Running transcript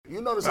You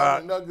notice how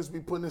the Nuggets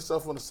be putting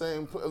themselves on the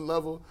same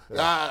level?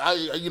 Yeah.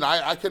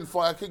 I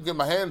couldn't get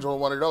my hands on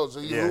one of those.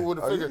 Who would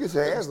have figured? Get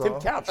your hands on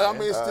Tim Couch. I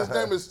mean, his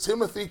name is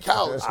Timothy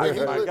Couch.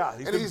 My God,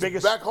 he's the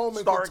biggest back home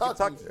in star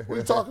Kentucky. What are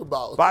you talking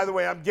about? By the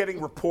way, I'm getting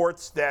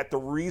reports that the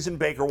reason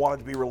Baker wanted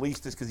to be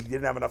released is because he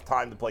didn't have enough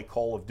time to play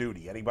Call of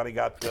Duty. Anybody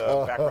got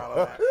background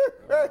on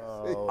that?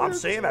 I'm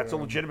saying that's a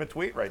legitimate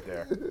tweet right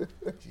there.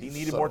 He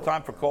needed more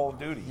time for Call of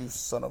Duty. You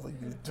son of a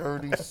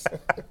dirty.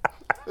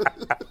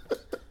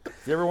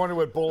 If you ever wonder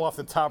what bull off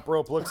the top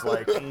rope looks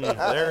like,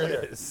 there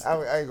it is.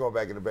 I ain't going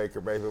back in the Baker,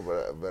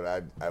 but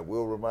I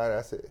will remind.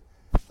 I said,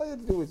 all you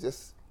had to do was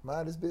just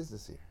mind his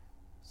business here.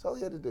 That's all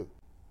you had to do.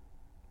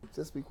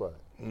 Just be quiet.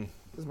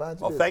 Just mind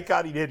your business. Thank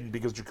God he didn't,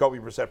 because Jacoby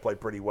Brissett played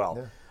pretty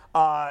well.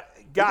 Yeah.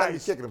 Guys,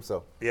 He's kicking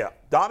himself. Yeah,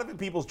 Donovan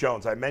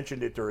Peoples-Jones. I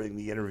mentioned it during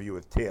the interview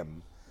with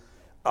Tim.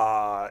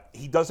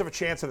 He does have a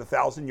chance at a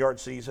 1,000-yard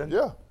season.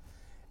 Yeah.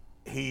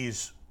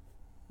 He's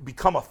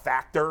become a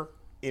factor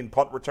in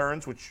punt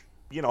returns, which,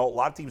 a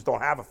lot of teams don't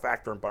have a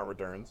factor in punt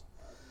returns.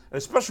 And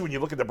especially when you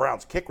look at the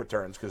Browns' kick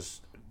returns, because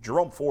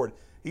Jerome Ford,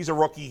 he's a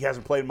rookie, he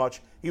hasn't played much.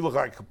 He looked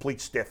like a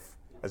complete stiff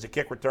as a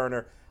kick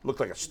returner. Looked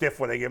like a stiff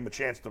when they gave him a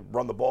chance to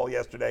run the ball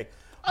yesterday.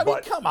 I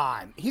mean, come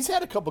on. He's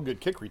had a couple good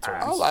kick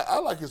returns. I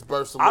like his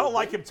burst. I don't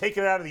like him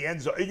taking it out of the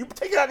end zone. You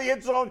take it out of the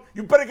end zone,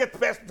 you better get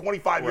past the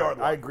 25-yard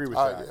line. I agree with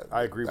that.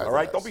 I agree with that. All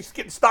right, don't be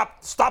getting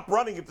stop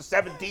running at the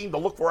 17 to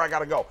look for where I got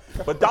to go.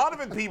 But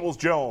Donovan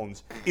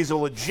Peoples-Jones is a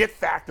legit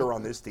factor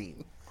on this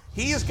team.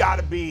 He has got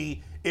to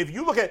be, if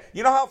you look at,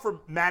 how for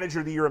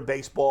Manager of the Year in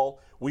baseball,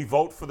 we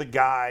vote for the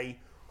guy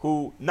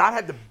who not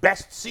had the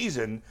best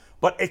season,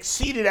 but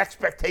exceeded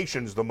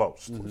expectations the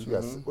most.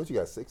 What you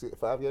got,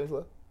 5 games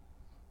left?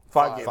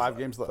 5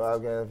 games left.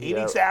 5 games. He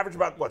needs to average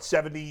about,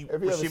 70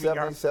 If he receiving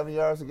yards? 7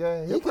 yards a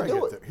game, he can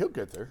do it. He'll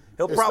get there.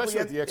 He'll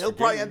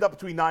probably end up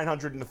between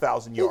 900 and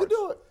 1,000 yards. He can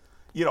do it.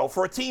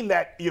 For a team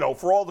that,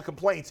 for all the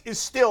complaints, is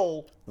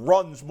still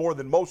runs more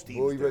than most teams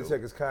Well, you better do.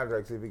 check his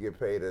contract, see if he get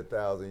paid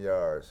 1,000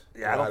 yards.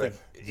 Yeah, I don't think.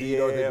 You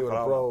know what they do in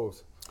the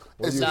pros.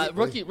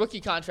 Rookie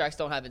contracts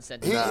don't have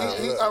incentives.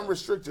 He's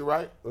unrestricted,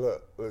 right?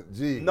 Look,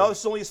 G. No,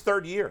 it's only his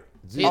third year.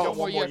 He has one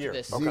more year after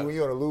this. G, when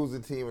you're on a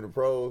losing team in the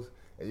pros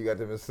and you got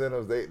them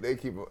incentives, they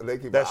keep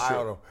That's an eye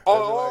true.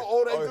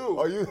 on them. They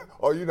do.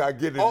 Are you not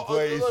getting the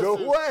plays your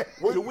way?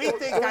 Do we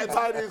think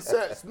tight end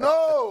sets?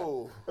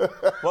 No.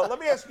 Well, let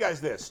me ask you guys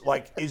this.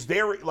 Is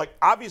there,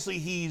 obviously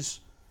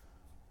he's,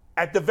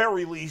 at the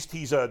very least,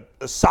 he's a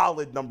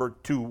solid number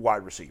 2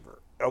 wide receiver.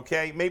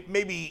 Okay?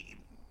 Maybe,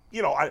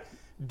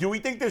 do we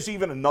think there's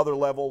even another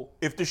level?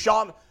 If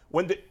Deshaun,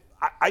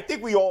 I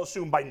think we all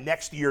assume by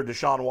next year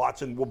Deshaun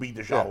Watson will be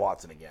Deshaun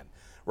Watson again,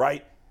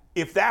 right?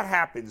 If that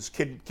happens,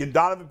 can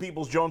Donovan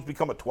Peoples-Jones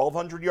become a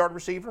 1,200-yard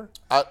receiver?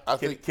 I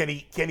think. Can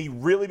he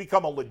really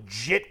become a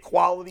legit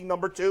quality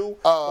number 2?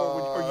 Or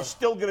are you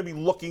still going to be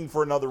looking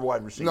for another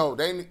wide receiver? No,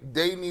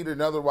 they need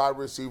another wide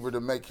receiver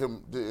to make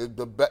him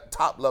the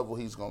top level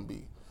he's going to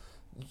be.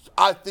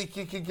 I think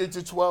he can get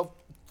to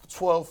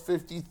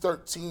 1,250,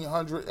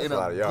 1,300 in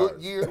a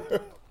good year.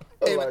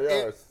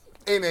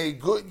 In a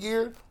good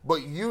year,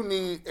 but you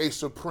need a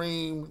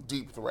supreme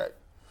deep threat.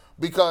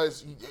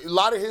 Because a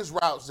lot of his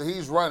routes that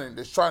he's running,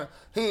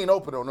 he ain't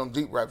open on them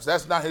deep reps.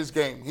 That's not his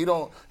game. He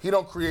don't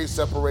create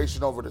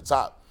separation over the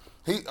top.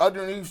 He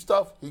underneath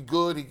stuff, he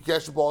good. He can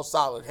catch the ball,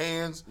 solid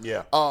hands.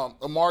 Yeah.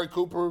 Amari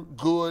Cooper,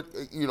 good.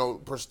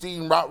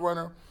 Pristine route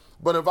runner.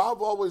 But if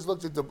I've always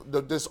looked at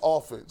this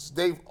offense,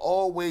 they've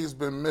always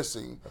been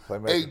missing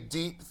a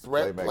deep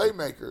threat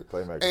playmaker.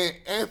 And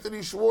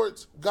Anthony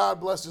Schwartz, God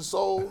bless his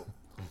soul.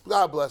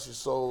 God bless his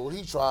soul.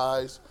 He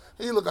tries.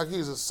 He look like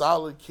he's a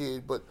solid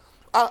kid, but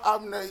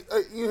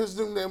his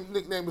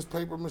nickname is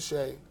Paper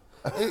Mache.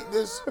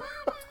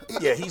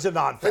 He's a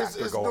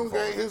non-factor going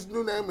forward. His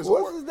new name is.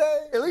 What's his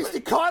name? At least he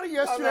caught it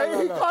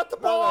yesterday. He caught the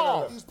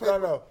ball.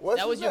 No.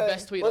 That was your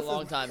best tweet in a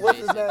long time, What's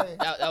Jason. his name?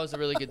 That was a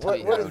really good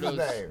tweet. What is his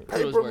name?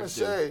 Paper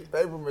Mache.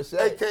 Paper Mache.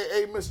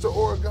 A.K.A. Mr.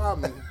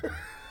 Origami.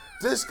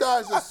 This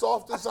guy's the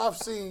softest I've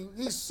seen.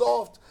 He's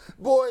soft.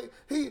 Boy,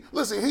 he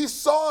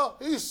saw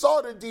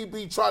the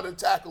DB try to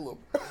tackle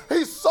him.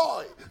 He saw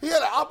it. He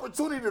had an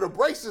opportunity to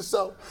brace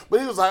himself, but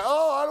he was like,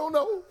 I don't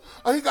know.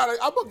 I'm going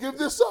to give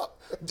this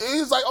up.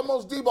 He's like,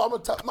 almost Debo, I'm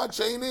going to tuck my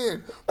chain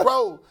in.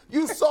 Bro,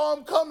 you saw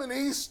him coming,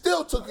 and he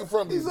still took it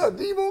from you. He saw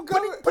Debo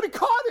coming? But he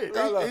caught it.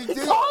 He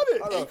He caught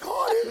it. He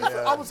caught it.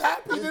 Yeah. I was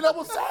happy, then I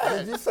was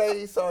sad. Did you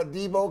say he saw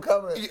Debo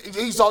coming?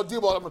 He saw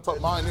Debo, I'm going to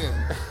tuck mine in.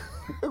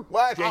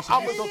 What?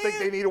 Jason, you still think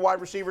they need a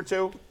wide receiver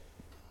too?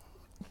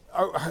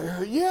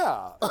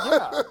 Yeah.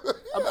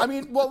 I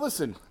mean, well,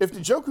 listen. If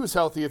Njoku's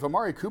healthy, if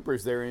Amari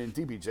Cooper's there and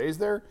DBJ's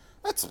there,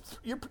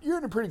 you're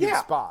in a pretty good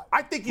spot.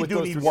 I think you with do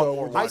those need three. one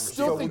more wide I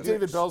still think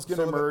David Bell's going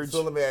to emerge.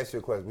 So let me ask you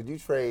a question. Would you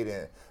trade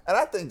in? And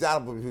I think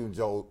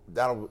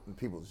Donovan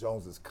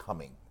Peoples-Jones is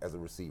coming as a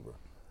receiver.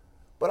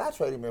 But I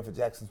trade him in for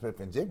Jackson Smith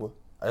and Jigba.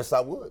 Yes,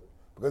 I would.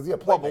 Because he's a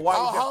Well, playmaker. but why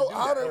would you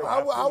have to do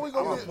How that? we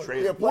gonna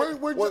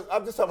get?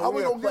 I'm just talking how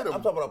we gonna get him?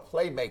 I'm talking about a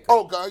playmaker.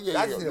 Oh, God,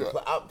 yeah.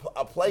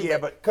 A playmaker. Yeah,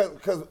 but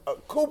because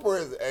Cooper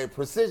is a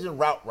precision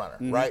route runner,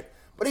 right?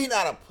 But he's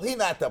not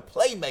the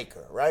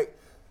playmaker, right?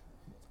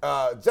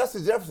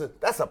 Justin Jefferson,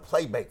 that's a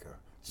playmaker.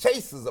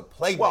 Chase is a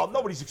playmaker.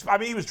 Well,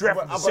 he was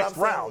drafted in the 6th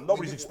round.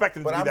 Nobody's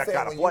expecting him to be that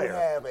kind of player. When you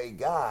have a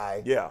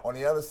guy on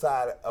the other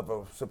side of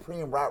a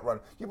supreme route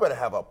runner, you better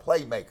have a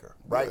playmaker,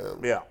 right?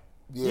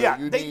 Yeah,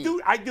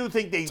 I do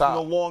think in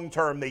the long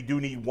term they do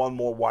need one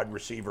more wide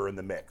receiver in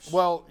the mix.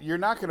 Well, you're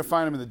not going to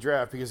find him in the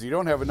draft because you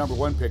don't have a number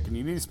 1 pick, and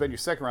you need to spend your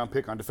 2nd round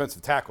pick on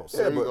defensive tackles.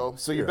 There you go.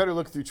 So you better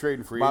look through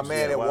trading free My agents.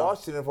 man at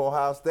Washington for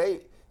Ohio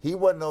State, he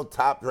wasn't no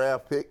top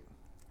draft pick.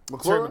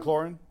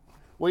 McLaurin?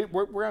 Wait,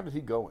 where did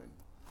he go in?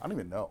 I don't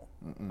even know.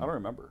 I don't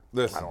remember.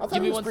 Listen, I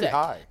thought he was pretty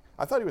high.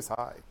 I thought he was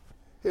high.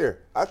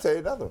 Here, I'll tell you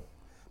another one.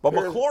 But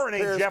McLaurin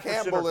ain't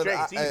Jefferson or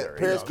Chase either.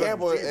 Paris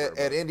Campbell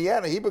at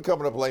Indiana, he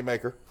becoming a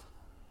playmaker.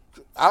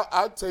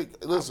 I'll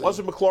take. Listen,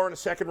 wasn't McLaurin a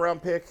 2nd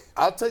round pick?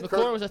 I'll take.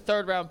 McLaurin was a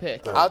 3rd round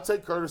pick. I'll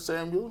take Curtis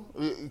Samuel.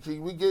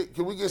 Can we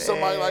get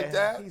somebody like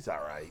that? He's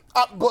all right.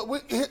 But we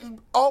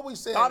always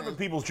saying Donovan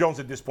Peoples-Jones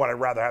at this point, I'd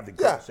rather have than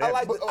Curtis Samuel.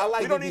 I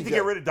like we don't need to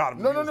get rid of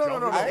Donovan. No.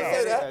 I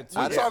didn't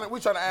say that. We're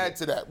trying to add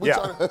to that.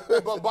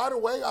 But by the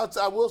way,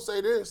 I will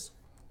say this: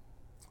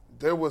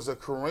 there was a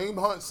Kareem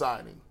Hunt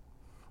signing.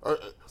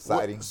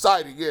 Sighting,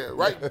 yeah,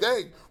 right.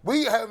 Dang,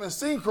 we haven't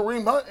seen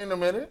Kareem Hunt in a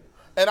minute.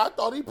 And I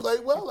thought he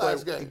played well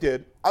last game. He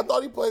did. I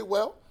thought he played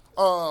well.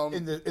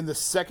 In the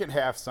second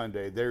half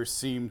Sunday, there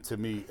seemed to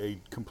me a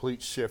complete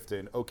shift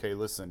in, okay,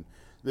 listen,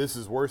 this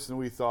is worse than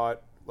we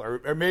thought.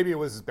 Or maybe it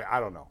was bad.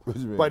 I don't know.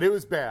 But it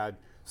was bad.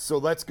 So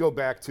let's go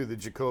back to the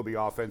Jacoby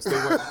offense.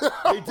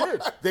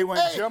 They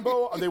went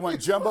jumbo. They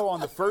went jumbo on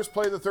the first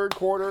play of the 3rd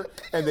quarter,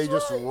 and they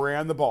just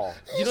ran the ball.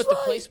 You know what the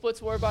play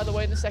splits were, by the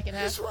way, in the second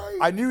half? That's right.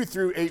 I knew he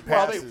threw 8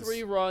 passes.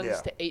 3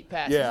 runs to 8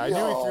 passes. Yeah, I knew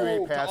he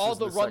threw 8 passes. To all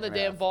the in the run the second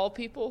damn half. ball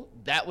people,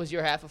 that was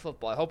your half of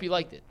football. I hope you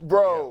liked it.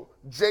 Bro,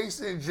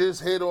 Jason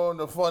just hit on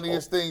the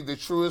funniest thing, the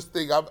truest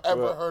thing I've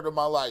ever heard in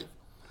my life.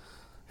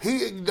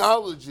 He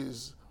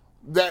acknowledges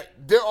that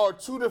there are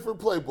 2 different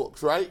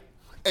playbooks, right?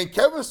 And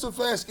Kevin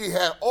Stefanski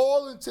had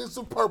all intents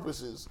and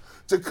purposes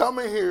to come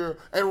in here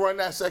and run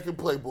that 2nd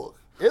playbook.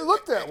 It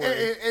looked that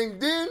way.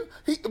 And then,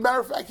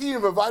 matter of fact, he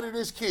invited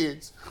his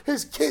kids.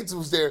 His kids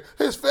was there.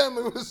 His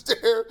family was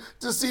there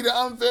to see the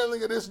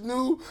unveiling of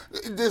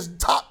this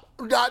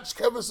top-notch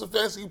Kevin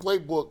Stefanski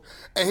playbook.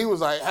 And he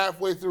was like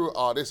halfway through,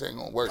 oh, this ain't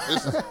going to work.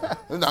 This is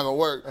not going to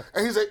work.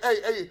 And he's like,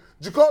 hey,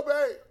 Jacoby.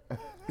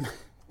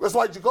 That's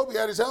why Jacoby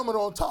had his helmet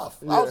on tough.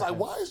 Yeah. I was like,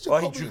 why is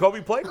Jacoby? Well,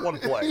 Jacoby played 1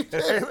 play.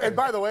 and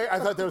by the way, I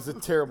thought that was a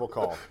terrible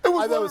call. It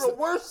was one of the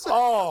worst.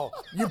 Oh,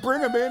 you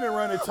bring him in and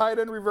run a tight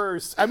end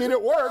reverse. I mean,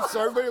 it worked,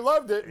 so everybody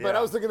loved it. But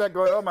I was thinking that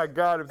going, oh, my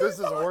God, if this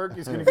doesn't work,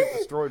 he's going to get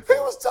destroyed. He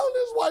was telling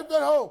his wife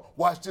at home,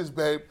 watch this,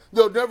 babe.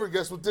 You'll never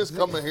guess what this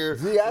coming here.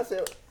 I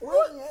said,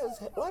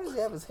 why does he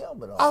have his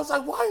helmet on? I was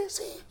like, why is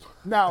he?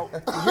 Now,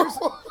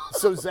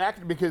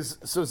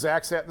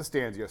 Zach sat in the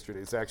stands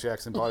yesterday. Zach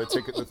Jackson bought a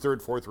ticket in the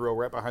 3rd, 4th row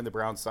right behind the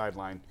Browns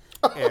sideline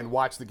and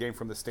watched the game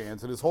from the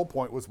stands. And his whole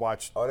point was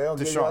watch Oh, they don't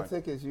give you Deshaun.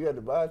 tickets? You had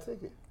to buy a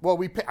ticket? Well,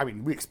 we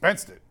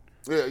expensed it.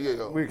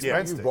 Yeah. We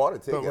expensed it. You bought a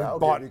ticket. I don't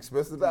care if you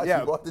expensed it.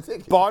 You bought the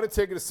ticket. Bought a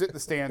ticket to sit in the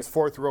stands,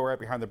 4th row right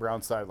behind the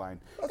Browns sideline.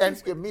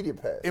 That's get media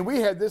pass. And we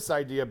had this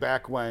idea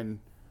back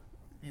when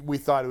we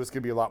thought it was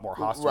going to be a lot more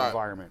hostile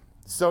environment.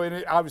 So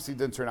it obviously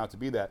didn't turn out to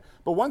be that.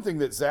 But one thing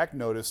that Zach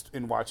noticed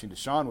in watching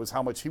Deshaun was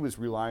how much he was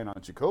relying on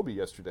Jacoby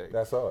yesterday.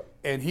 That's all.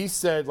 And he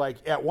said, like,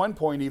 at one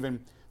point even,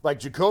 like,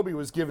 Jacoby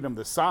was giving him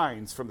the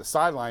signs from the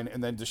sideline,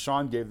 and then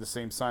Deshaun gave the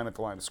same sign at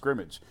the line of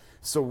scrimmage.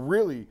 So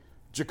really,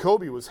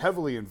 Jacoby was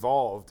heavily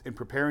involved in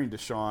preparing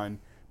Deshaun,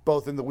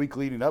 both in the week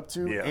leading up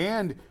to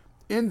and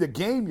in the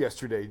game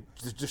yesterday.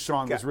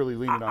 Deshaun was really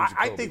leaning on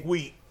Jacoby. I think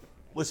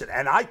listen,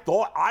 and I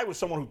was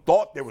someone who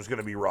thought there was going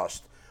to be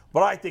rust.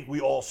 But I think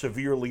we all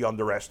severely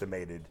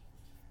underestimated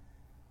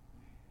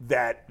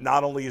that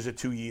not only is it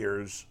 2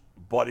 years,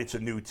 but it's a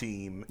new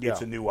team,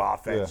 it's a new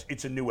offense,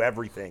 it's a new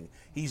everything.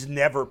 He's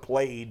never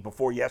played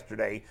before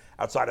yesterday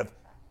outside of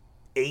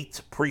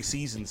 8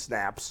 preseason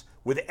snaps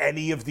with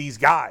any of these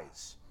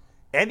guys,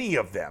 any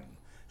of them.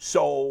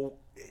 So,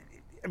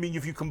 I mean,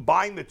 if you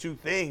combine the 2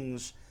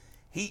 things,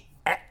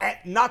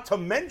 not to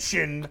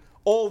mention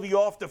all the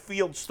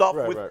off-the-field stuff,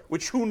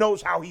 which who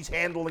knows how he's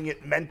handling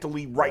it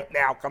mentally right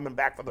now, coming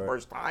back for the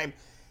first time.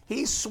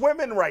 He's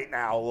swimming right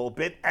now a little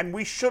bit, and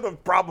we should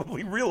have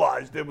probably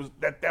realized that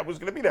was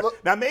going to be there.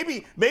 Now,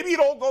 maybe it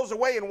all goes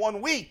away in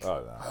 1 week,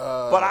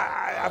 but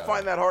I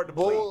find that hard to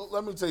believe. Well,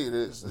 let me tell you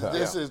this.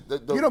 This is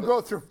you don't go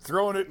through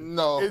throwing it in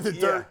the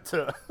dirt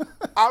to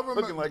I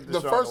remember like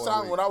the first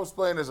time when I was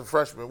playing as a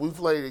freshman, we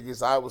played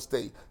against Iowa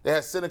State. They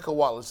had Seneca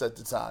Wallace at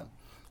the time.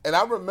 And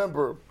I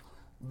remember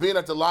being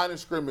at the line of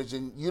scrimmage,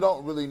 and you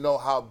don't really know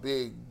how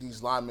big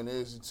these linemen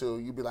is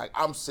until you be like,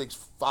 I'm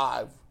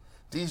 6'5".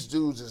 These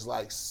dudes is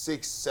like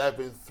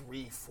 6'7",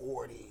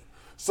 340.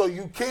 So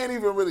you can't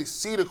even really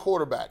see the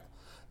quarterback.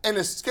 And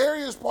the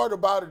scariest part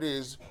about it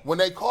is when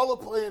they call a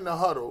play in the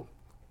huddle,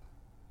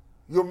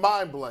 your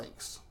mind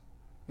blanks.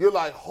 You're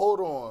like, hold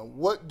on,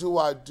 what do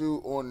I do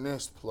on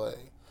this play?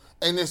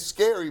 And it's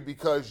scary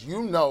because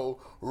you know,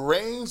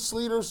 rain,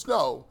 sleet, or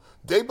snow,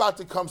 they about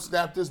to come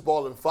snap this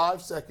ball in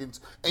 5 seconds,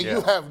 and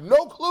you have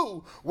no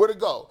clue where to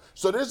go.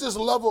 So there's this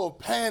level of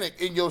panic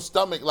in your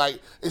stomach.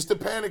 Like, it's the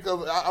panic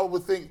of, I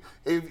would think,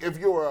 if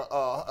you're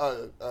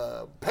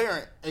a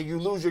parent and you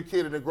lose your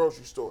kid in the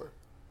grocery store,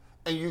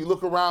 and you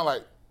look around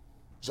like,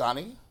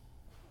 Johnny,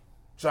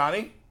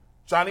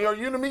 are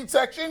you in the meat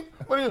section?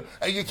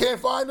 And you can't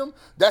find him?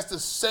 That's the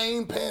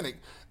same panic.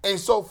 And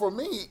so for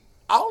me,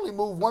 I only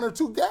move 1 or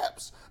 2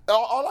 gaps.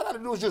 All I got to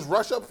do is just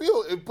rush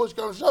upfield and push,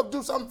 come, shove,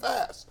 do something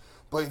fast.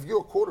 But if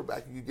you're a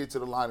quarterback and you get to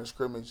the line of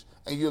scrimmage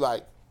and you're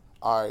like,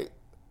 all right,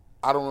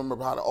 I don't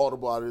remember how to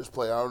audible out of this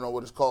play. I don't know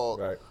what it's called.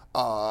 Right.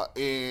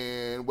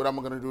 And what am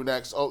I going to do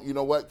next? Oh, you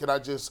know what? Can I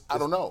just, I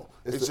don't know.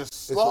 It's just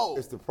slow.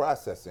 It's the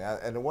processing.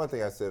 And the one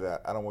thing I said,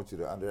 I don't want you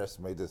to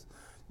underestimate this.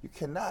 You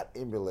cannot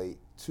emulate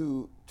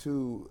two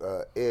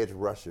edge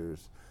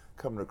rushers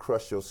coming to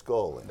crush your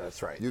skull in.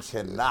 That's right. You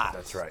cannot.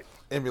 That's right.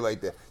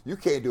 Emulate that. You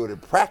can't do it in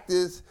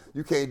practice.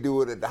 You can't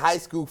do it at the high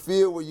school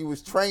field where you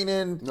was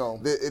training. No.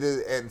 It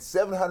is, and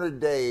 700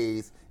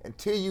 days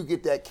until you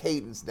get that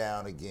cadence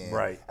down again.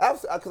 Right. I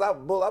was thinking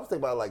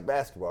about it like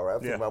basketball, right? I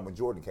was thinking about when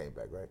Jordan came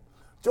back, right?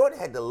 Jordan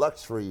had the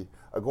luxury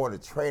of going to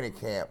training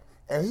camp,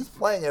 and he's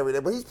playing every day,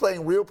 but he's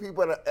playing real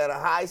people at a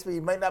high speed. He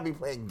may not be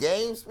playing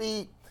game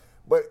speed,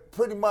 but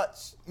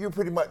you're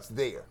pretty much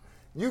there.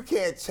 You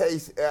can't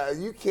chase.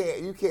 You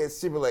can't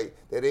simulate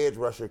that edge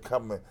rusher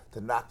coming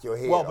to knock your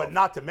head off. Well, but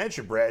not to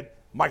mention, Brad,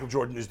 Michael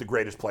Jordan is the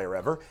greatest player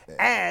ever,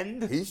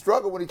 and he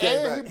struggled when he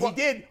came back. He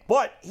did,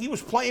 but he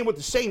was playing with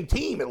the same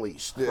team at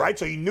least, right?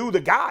 So he knew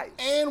the guys.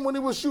 And when he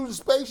was shooting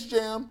Space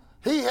Jam,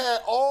 he had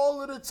all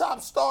of the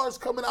top stars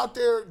coming out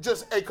there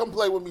just, hey, come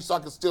play with me so I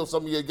can steal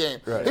some of your game.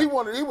 Right. He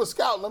was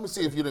scouting, let me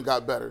see if you done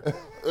got better.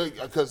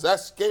 Because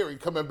that's scary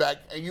coming back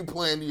and you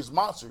playing these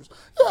monsters.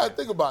 Yeah,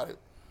 think about it.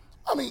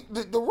 I mean,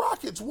 the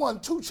Rockets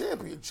won 2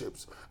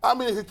 championships. I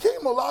mean,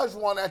 Hakeem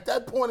Olajuwon at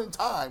that point in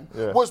time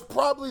was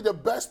probably the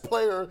best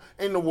player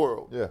in the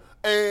world. Yeah.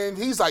 And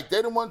he's like,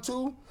 they done won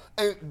 2?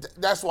 And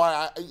that's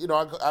why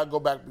I go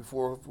back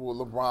before for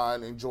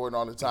LeBron and Jordan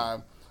all the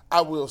time.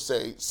 I will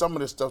say some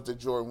of the stuff that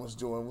Jordan was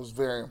doing was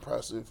very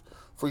impressive.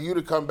 For you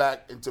to come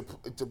back and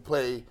to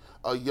play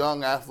a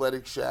young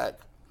athletic Shaq,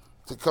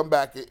 to come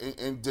back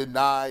and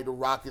deny the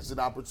Rockets an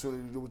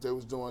opportunity to do what they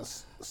was doing.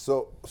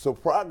 So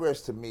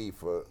progress to me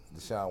for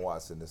Deshaun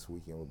Watson this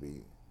weekend would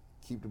be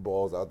keep the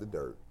balls out the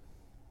dirt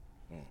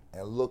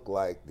and look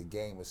like the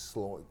game is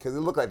slowing, because it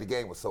looked like the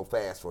game was so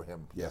fast for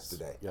him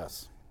yesterday.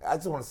 Yes. I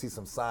just want to see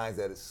some signs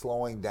that it's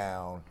slowing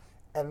down,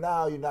 and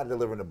now you're not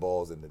delivering the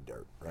balls in the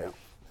dirt, right?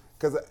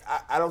 Because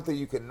I don't think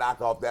you can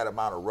knock off that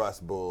amount of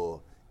rust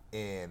bull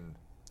in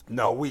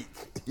a week.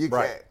 You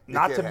can't.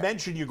 Not to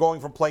mention you're going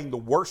from playing the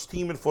worst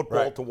team in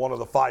football to one of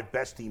the 5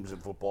 best teams in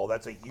football.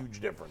 That's a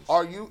huge difference.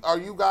 Are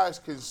you guys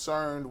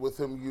concerned with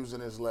him using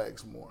his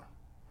legs more?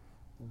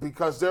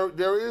 Because there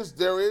is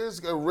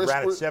a risk.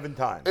 Ran it 7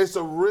 times. It's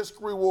a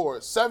risk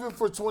reward. 7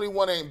 for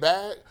 21 ain't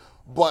bad,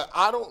 but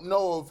I don't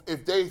know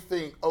if they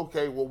think,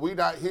 okay, well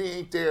he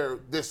ain't there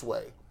this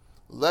way.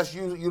 Let's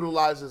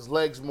utilize his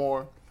legs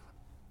more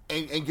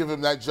and give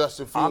him that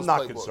Justin Fields I'm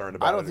not playbook. concerned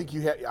about I don't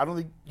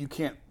think you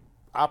can't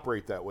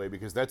operate that way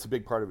because that's a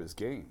big part of his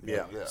game.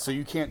 Yeah. So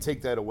you can't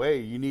take that away.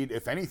 You need,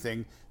 if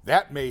anything,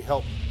 that may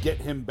help get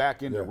him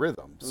back into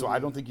rhythm. So I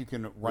don't think you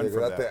can run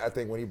from that. I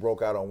think when he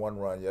broke out on one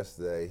run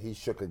yesterday, he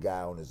shook a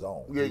guy on his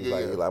own. Yeah, he was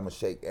like, I'm gonna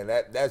shake, and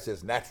that's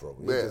just natural.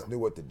 He just knew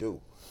what to do,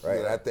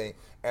 right? Yeah.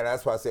 And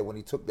that's why I said when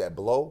he took that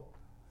blow,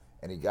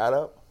 and he got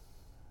up.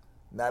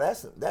 Now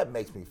that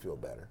makes me feel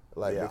better,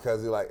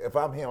 because if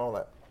I'm him, I'm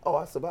like, oh,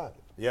 I survived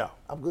it. Yeah.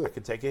 I'm good. I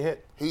can take a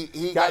hit.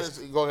 He Guys,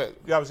 go ahead.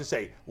 I was going to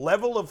say,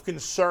 level of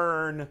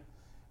concern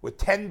with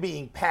 10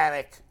 being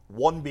panic,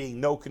 1 being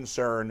no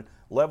concern,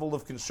 level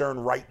of concern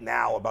right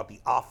now about the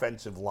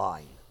offensive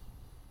line.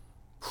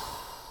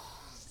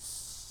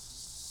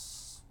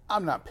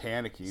 I'm not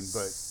panicking,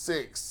 but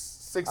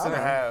 6 and a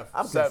half.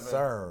 I'm 7.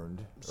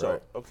 concerned. So,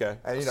 right? okay.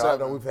 And I know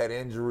 7. we've had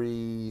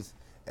injuries,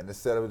 and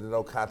instead of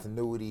no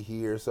continuity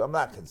here, so I'm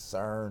not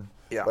concerned.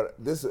 Yeah. But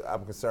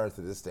I'm concerned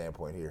to this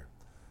standpoint here.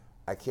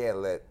 I can't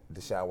let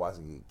Deshaun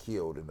Watson get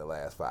killed in the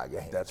last 5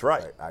 games. That's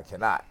right. I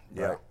cannot.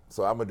 Yeah. Right?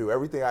 So I'm going to do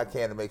everything I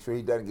can to make sure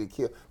he doesn't get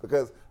killed.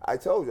 Because I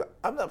told you,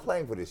 I'm not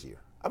playing for this year.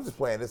 I'm just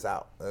playing this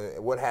out.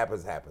 What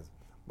happens, happens.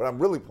 But I'm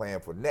really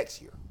playing for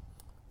next year.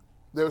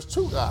 There's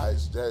 2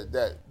 guys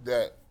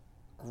that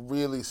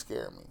really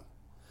scare me.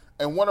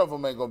 And one of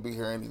them ain't going to be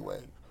here anyway.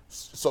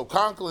 So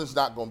Conklin's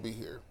not going to be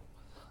here.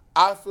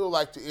 I feel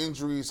like the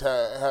injuries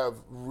have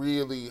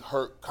really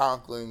hurt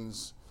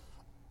Conklin's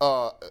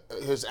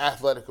his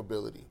athletic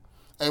ability.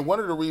 And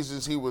one of the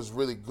reasons he was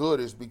really good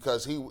is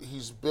because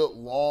he's built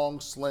long,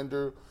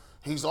 slender.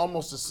 He's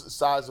almost the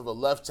size of a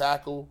left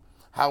tackle.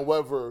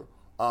 However,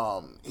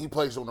 he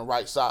plays on the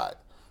right side.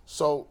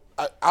 So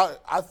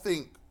I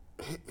think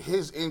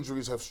his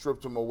injuries have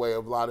stripped him away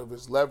of a lot of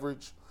his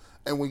leverage.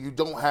 And when you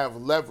don't have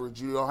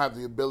leverage, you don't have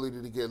the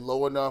ability to get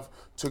low enough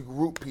to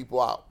group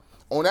people out.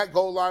 On that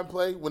goal line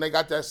play, when they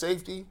got that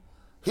safety,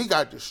 he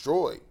got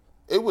destroyed.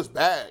 It was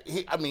bad.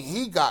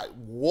 He got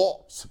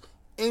walked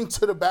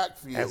into the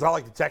backfield. And it's not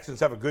like the Texans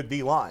have a good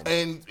D-line.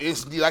 And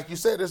it's like you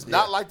said, it's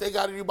not like they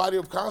got anybody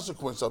of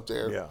consequence up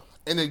there. Yeah.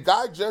 And the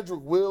guy,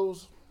 Jedrick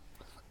Wills,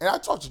 and I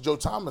talked to Joe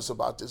Thomas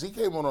about this. He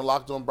came on the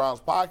Locked On Browns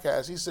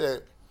podcast. He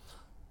said,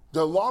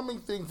 the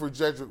alarming thing for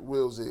Jedrick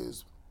Wills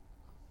is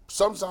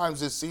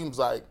sometimes it seems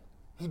like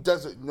he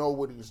doesn't know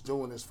what he's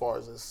doing as far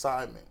as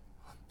assignment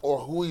or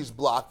who he's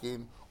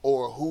blocking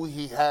or who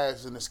he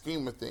has in the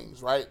scheme of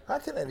things, right? How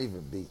can that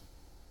even be?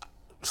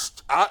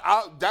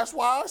 That's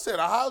why I said,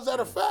 how's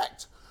that a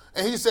fact?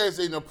 And he says,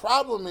 and the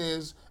problem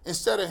is,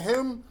 instead of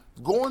him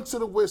going to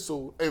the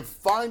whistle and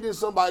finding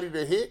somebody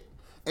to hit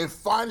and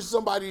finding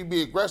somebody to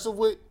be aggressive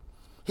with,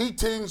 he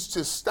tends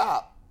to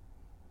stop.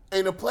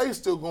 And the play's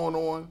still going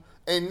on.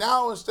 And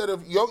now instead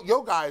of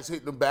your guys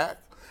hitting the back,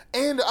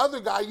 and the other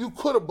guy you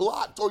could have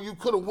blocked or you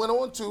could have went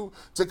on to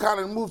kind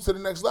of move to the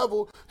next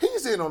level,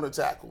 he's in on the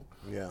tackle.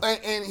 Yeah.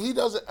 And he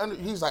doesn't,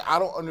 he's like, I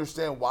don't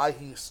understand why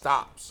he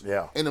stops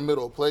in the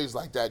middle of plays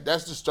like that.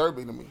 That's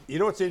disturbing to me. You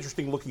know what's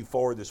interesting looking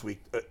forward this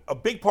week? A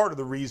big part of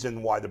the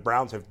reason why the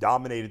Browns have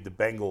dominated the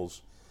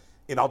Bengals,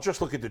 and I'll just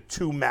look at the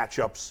two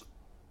matchups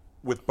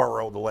with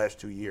Burrow the last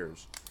 2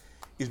 years,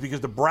 is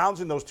because the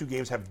Browns in those two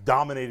games have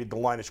dominated the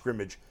line of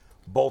scrimmage,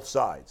 both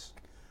sides.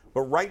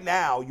 But right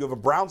now, you have a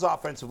Browns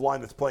offensive line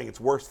that's playing its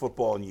worst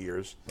football in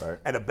years,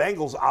 and a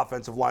Bengals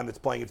offensive line that's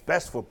playing its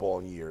best football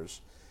in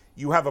years.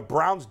 You have a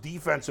Browns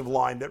defensive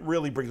line that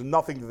really brings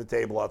nothing to the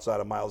table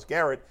outside of Myles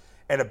Garrett,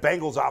 and a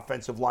Bengals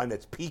offensive line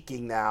that's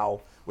peaking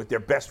now with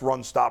their best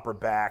run stopper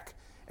back.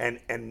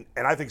 And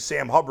I think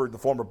Sam Hubbard, the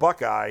former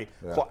Buckeye,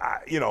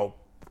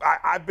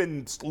 I've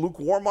been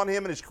lukewarm on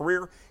him in his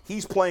career.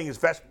 He's playing his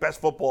best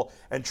football,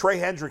 and Trey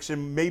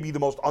Hendrickson may be the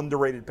most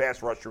underrated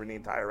pass rusher in the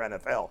entire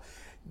NFL.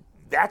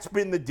 That's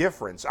been the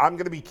difference. I'm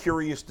going to be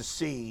curious to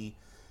see,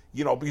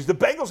 because the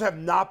Bengals have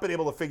not been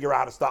able to figure out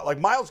how to stop. Like,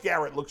 Myles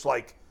Garrett looks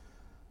like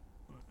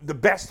the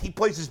best. He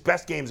plays his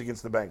best games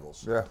against the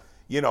Bengals. Yeah.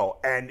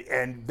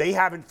 And they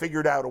haven't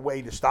figured out a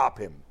way to stop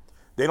him.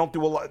 They don't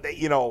do a lot,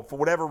 for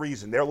whatever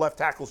reason. Their left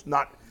tackle's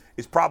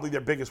is probably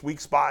their biggest weak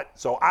spot.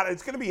 So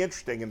it's going to be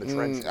interesting in the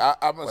trenches.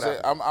 I'm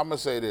gonna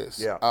say this.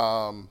 Yeah.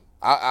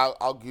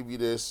 I'll give you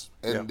this,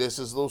 and this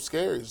is a little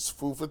scary. It's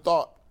food for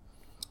thought.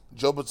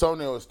 Joe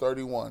Bitonio is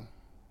 31.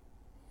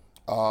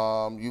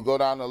 You go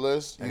down the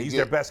list. And he's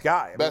their best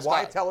guy.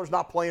 Wyatt Teller's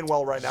not playing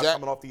well right now,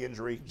 coming off the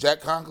injury.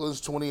 Jack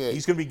Conklin's 28.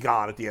 He's going to be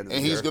gone at the end of the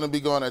year. And he's going to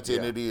be gone at the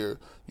end of the year.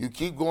 You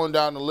keep going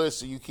down the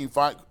list, and you keep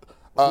finding.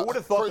 Who would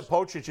have thought the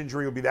Pochich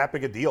injury would be that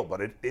big a deal?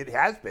 But it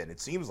has been, it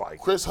seems like.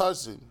 Chris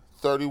Hudson,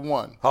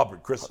 31.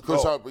 Chris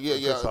Hubbard.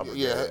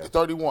 Yeah,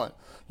 31.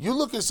 You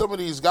look at some of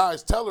these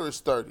guys, Teller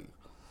is 30.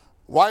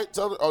 Wyatt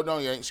Teller,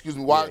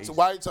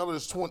 Wyatt Teller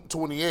is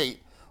 28.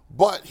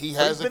 But he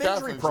has a calf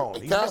injury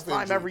prone. He missed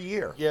time every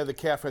year. Yeah, the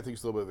calf I think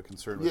is a little bit of a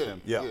concern with him.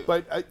 Yeah.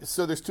 But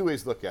so there's two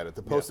ways to look at it.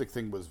 The Posick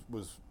thing was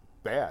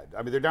bad.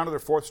 I mean, they're down to their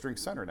fourth string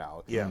center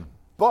now. Yeah.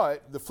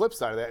 But the flip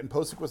side of that, and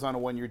Posick was on a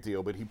 1-year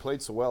deal, but he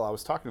played so well. I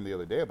was talking to him the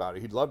other day about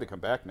it. He'd love to come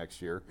back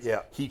next year.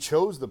 Yeah. He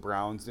chose the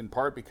Browns in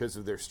part because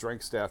of their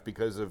strength staff,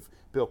 because of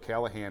Bill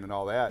Callahan and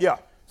all that. Yeah.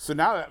 So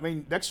now,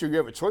 next year you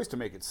have a choice to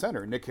make it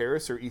center, Nick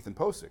Harris or Ethan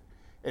Posick.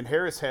 And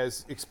Harris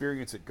has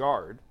experience at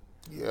guard.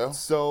 Yeah.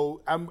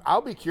 So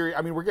I'll be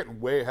curious. We're getting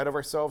way ahead of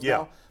ourselves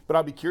now, but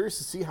I'll be curious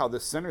to see how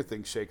this center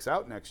thing shakes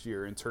out next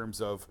year in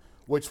terms of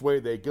which way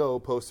they go,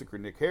 Posick or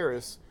Nick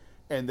Harris,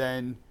 and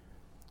then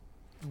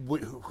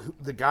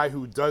the guy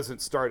who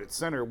doesn't start at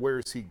center, where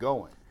is he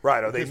going?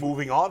 Right. Are they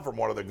moving on from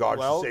one of the guards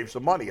to save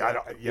some money?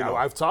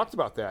 I've talked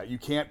about that. You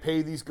can't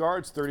pay these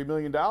guards $30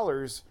 million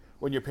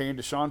when you're paying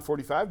Deshaun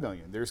 $45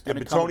 million. There's going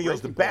to come Bitonio's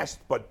the best,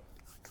 but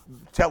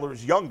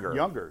Teller's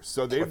younger.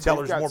 So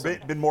Teller's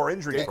been more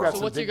injury prone.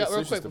 So what's your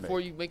real quick before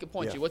you make a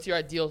point? What's your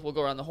ideal? We'll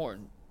go around the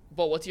horn.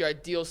 But what's your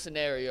ideal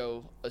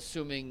scenario,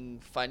 assuming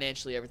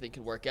financially everything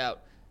can work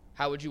out?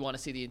 How would you want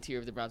to see the interior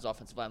of the Browns'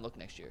 offensive line look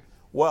next year?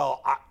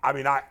 Well,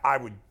 I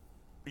would.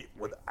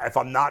 If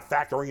I'm not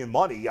factoring in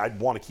money, I'd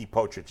want to keep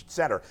Pochich at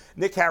center.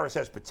 Nick Harris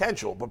has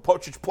potential, but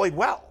Pochich played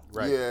well.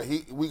 Right. Yeah,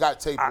 we got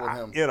tape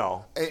on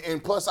him.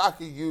 And plus, I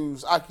could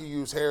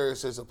use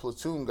Harris as a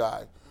platoon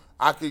guy.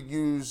 I could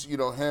use,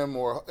 him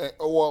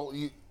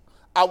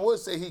I would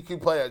say he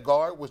could play at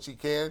guard, which he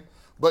can.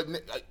 But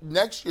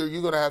next year,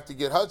 you're going to have to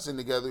get Hudson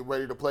together,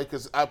 ready to play,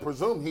 because I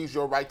presume he's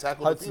your right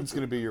tackle. Hudson's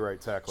going to be your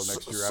right tackle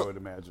next year, I would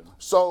imagine.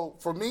 So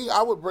for me,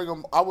 I would bring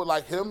him. I would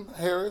like him,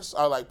 Harris.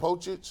 I like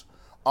Pochich,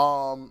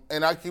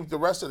 and I keep the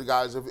rest of the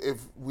guys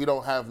if we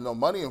don't have no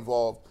money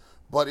involved.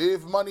 But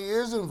if money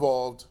is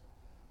involved,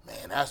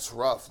 man, that's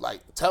rough.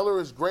 Like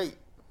Teller is great.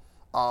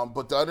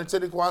 But the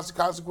unintended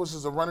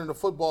consequences of running the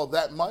football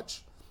that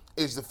much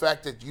is the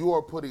fact that you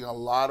are putting a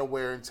lot of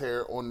wear and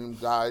tear on them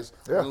guys.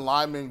 Yeah. And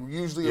linemen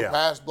usually are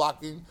pass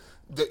blocking.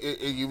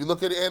 If you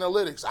look at the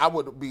analytics, I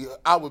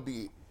would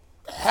be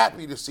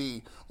happy to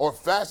see or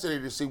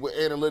fascinated to see what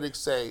analytics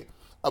say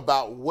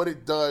about what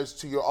it does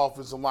to your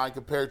offensive line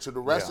compared to the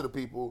rest of the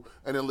people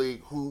in the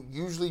league who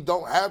usually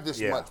don't have this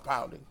much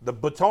pounding. The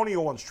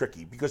Bitonio one's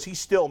tricky because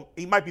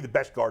he might be the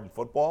best guard in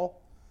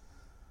football,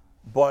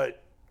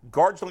 but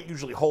guards don't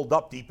usually hold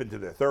up deep into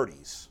their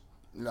 30s.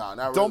 No, not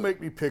really. Don't make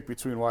me pick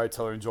between Wyatt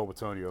Teller and Joel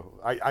Bitonio.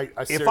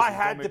 If I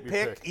had to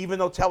pick, even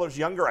though Teller's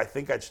younger, I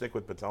think I'd stick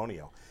with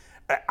Bitonio.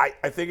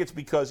 I think it's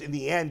because in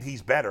the end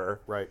he's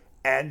better. Right.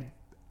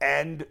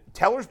 And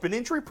Teller's been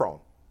injury prone,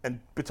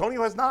 and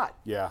Bitonio has not.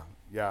 Yeah.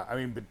 I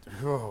mean, but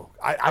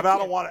I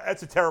don't want to.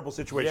 That's a terrible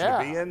situation to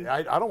be in.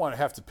 I don't want to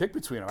have to pick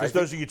between them. Because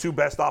those are your two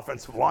best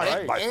offensive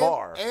lines by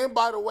far. And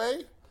by the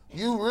way,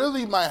 you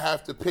really might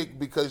have to pick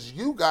because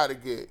you got to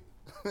get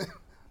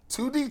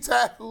 2 D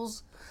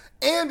tackles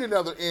and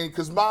another end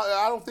because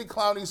I don't think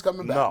Clowney's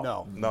coming back.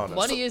 No.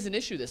 Money is an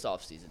issue this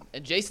offseason.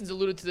 And Jason's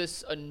alluded to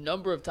this a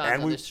number of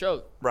times on this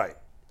show. Right.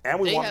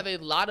 And they have a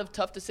lot of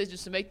tough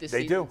decisions to make this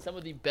season. They do. Some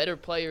of the better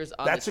players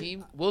on the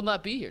team will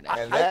not be here now.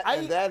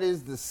 And that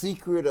is the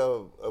secret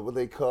of what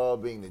they call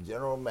being the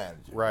general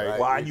manager. Right.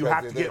 Well, and you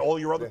have to get all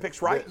your other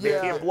picks right. They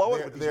can't blow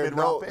it with these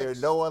mid-round picks. There are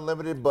no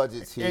unlimited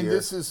budgets here. And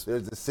there's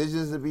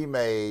decisions to be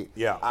made.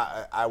 Yeah.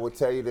 I would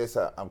tell you this.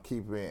 I'm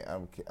keeping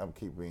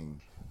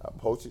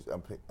Poaches.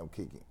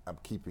 I'm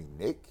keeping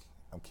Nick.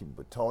 I'm keeping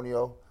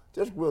Bitonio.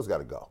 Jedrick Wills got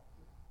to go.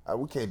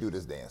 We can't do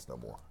this dance no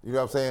more. You know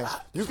what I'm saying?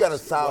 You got to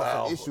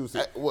solve some issues.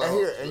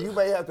 And you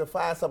may have to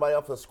find somebody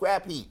off a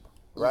scrap heap,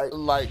 right?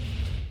 Like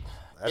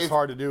that's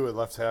hard to do at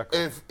left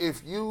tackle.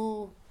 If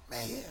you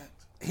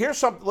here's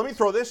something. Let me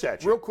throw this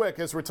at you real quick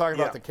as we're talking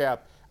about the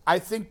cap. I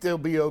think they'll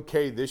be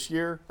okay this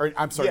year. Or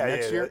I'm sorry,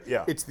 next year.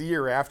 Yeah. It's the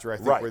year after I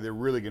think where they're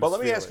really going to. But let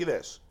me ask you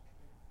this: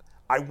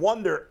 I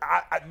wonder.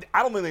 I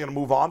don't think they're going to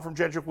move on from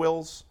Jedrick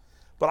Wills,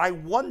 but I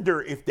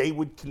wonder if they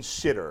would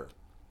consider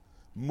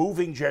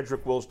moving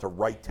Jedrick Wills to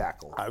right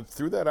tackle. I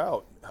threw that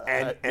out.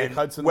 And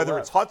Hudson whether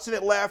it's Hudson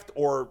at left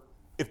or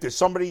if there's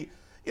somebody,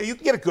 you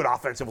can get a good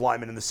offensive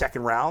lineman in the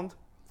second round,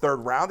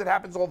 third round. It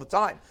happens all the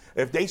time.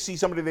 If they see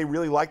somebody they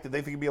really like that they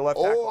think can be a left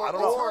tackle, I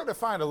don't know. It's hard to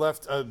find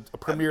a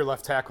premier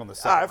left tackle in the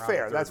second round.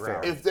 Fair. That's fair.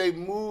 If they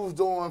moved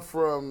on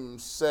from,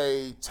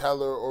 say,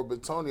 Teller or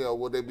Bitonio,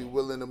 would they be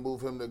willing to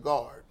move him to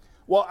guard?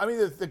 Well, I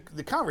mean,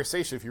 the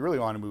conversation, if you really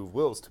want to move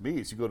Wills, to me,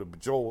 is you go to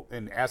Joel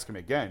and ask him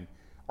again,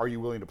 are you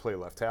willing to play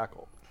left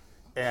tackle?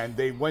 And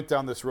they went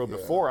down this road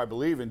before, I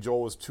believe, and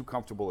Joel was too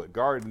comfortable at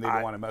guard, and they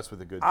didn't want to mess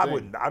with a good thing. I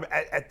wouldn't.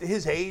 At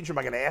his age, am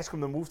I going to ask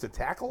him to move to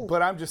tackle?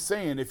 But I'm just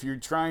saying, if you're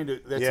trying to,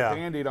 that's a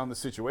Band-Aid on the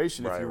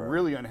situation. If you're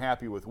really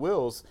unhappy with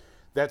Wills,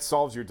 that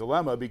solves your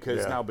dilemma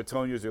because now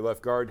Bitonio's your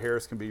left guard,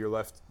 Harris can be your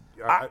left.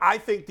 I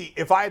think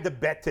if I had to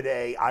bet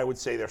today, I would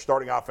say their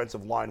starting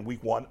offensive line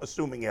week 1,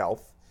 assuming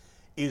health,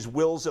 is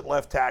Wills at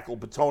left tackle,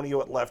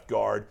 Bitonio at left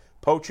guard,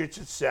 Pochich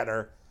at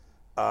center,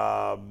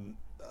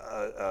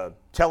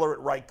 Teller at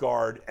right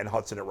guard, and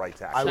Hudson at right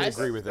tackle. I would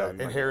agree with that.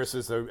 And Harris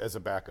as a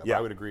backup.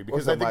 I would agree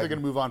because I think they're going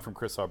to move on from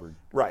Chris Hubbard.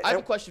 Right. I have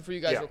a question for you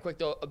guys real quick,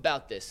 though,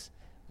 about this.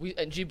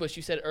 And G. Bush,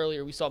 you said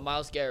earlier we saw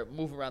Myles Garrett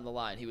move around the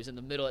line. He was in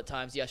the middle at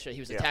times yesterday.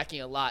 He was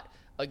attacking a lot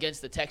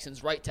against the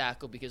Texans' right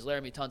tackle because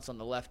Laramie Tunsil on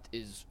the left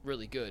is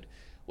really good.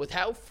 With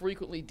how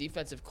frequently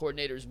defensive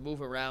coordinators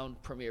move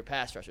around premier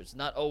pass rushers, it's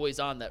not always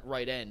on that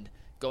right end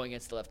going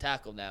against the left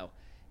tackle now.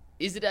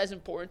 Is it as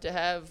important to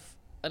have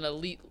an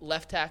elite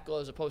left tackle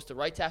as opposed to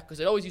right tackle? Because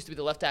it always used to be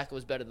the left tackle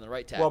was better than the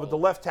right tackle. Well, but the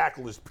left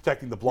tackle is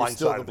protecting the blind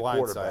side of the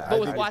quarterback. But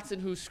with Watson,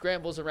 who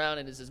scrambles around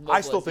and is as mobile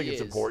I still as think he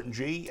it's is. important,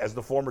 G, as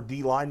the former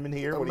D lineman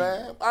here.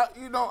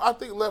 I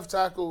think left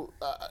tackle,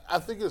 I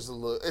think it's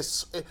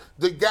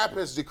the gap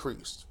has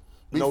decreased.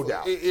 No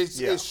doubt.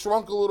 It's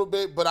shrunk a little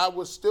bit, but I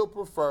would still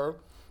prefer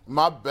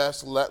my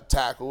best left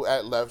tackle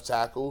at left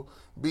tackle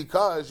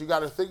because you got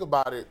to think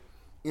about it,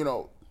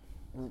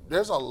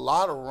 there's a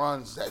lot of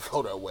runs that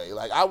go that way.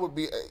 Like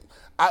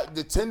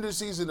the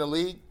tendencies in the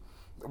league,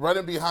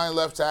 running behind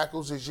left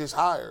tackles is just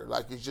higher.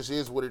 Like it just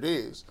is what it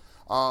is.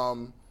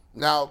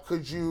 Now,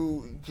 could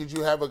you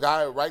have a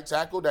guy at right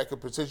tackle that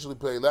could potentially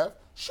play left?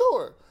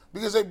 Sure,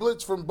 because they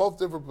blitz from both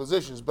different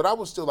positions. But I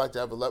would still like to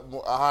have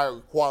a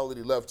higher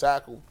quality left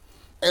tackle,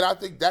 and I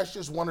think that's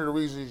just one of the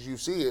reasons you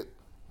see it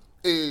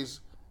is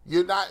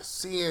you're not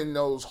seeing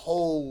those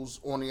holes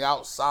on the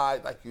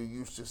outside like you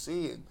used to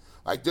seeing.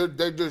 Like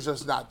they're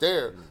just not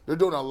there. They're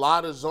doing a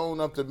lot of zone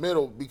up the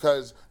middle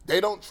because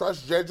they don't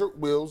trust Jedrick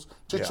Wills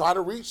to try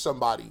to reach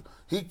somebody.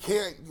 He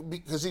can't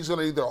because he's going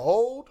to either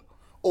hold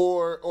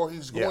or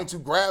he's going to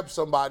grab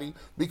somebody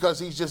because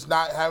he's just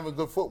not having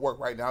good footwork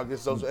right now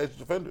against those edge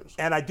defenders.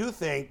 And I do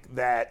think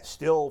that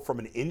still from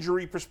an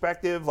injury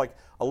perspective, like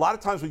a lot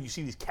of times when you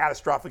see these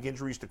catastrophic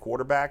injuries to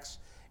quarterbacks,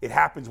 it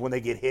happens when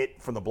they get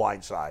hit from the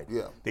blind side.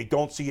 Yeah. They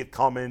don't see it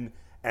coming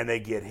and they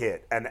get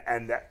hit.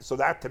 So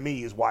that to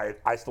me is why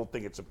I still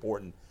think it's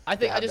important. I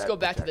think I just go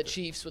back to the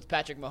Chiefs with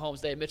Patrick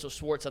Mahomes. They had Mitchell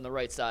Schwartz on the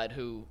right side,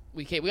 who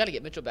we got to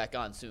get Mitchell back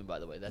on soon. By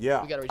the way, we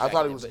got to. I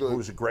thought he was good. He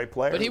was a great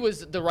player, but he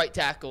was the right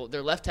tackle.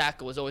 Their left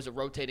tackle was always a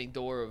rotating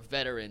door of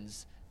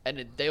veterans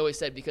And they always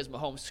said because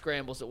Mahomes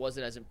scrambles, it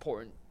wasn't as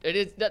important. It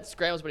is not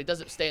scrambles, but he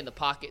doesn't stay in the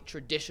pocket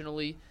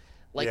traditionally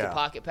like a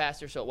pocket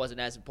passer, so it wasn't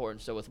as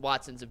important. So with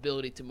Watson's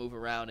ability to move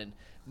around and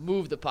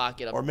move the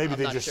pocket, or maybe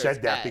they just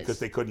said that because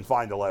they couldn't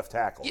find a left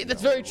tackle. Yeah,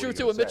 that's very true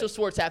too. And Mitchell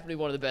Schwartz happened to be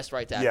one of the best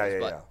right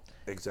tackles. Yeah.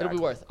 Exactly. It'll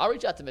be worth. I'll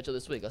reach out to Mitchell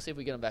this week. I'll see if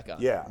we get him back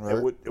on. Yeah,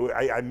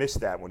 I missed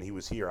that when he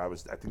was here. I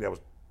think that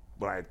was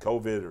when I had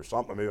COVID or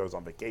something. Maybe I was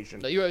on vacation.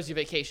 No, you were your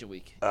vacation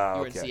week. You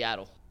were in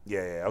Seattle.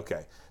 Yeah.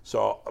 Okay.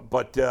 So,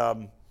 but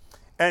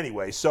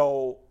anyway,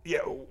 so yeah.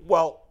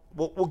 Well,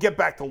 we'll get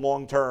back to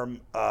long term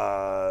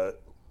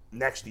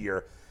next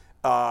year.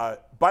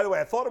 By the way,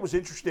 I thought it was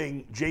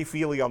interesting. Jay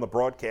Feely on the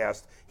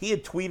broadcast, he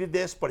had tweeted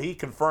this, but he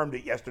confirmed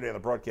it yesterday on the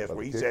broadcast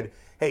where he said,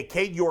 "Hey,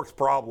 Cade York's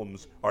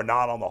problems are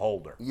not on the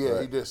holder." Yeah,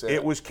 he did say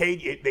it. Was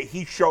Cade.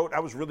 He showed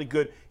that was really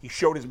good. He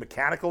showed his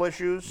mechanical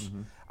issues.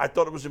 Mm-hmm. I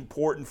thought it was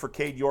important for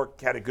Cade York.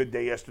 Had a good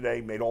day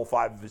yesterday. Made all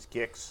 5 of his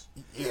kicks.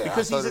 Yeah,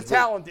 because he's a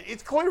talented.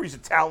 It's clear he's a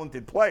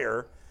talented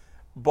player.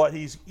 But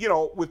he's,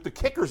 with the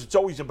kickers, it's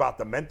always about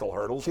the mental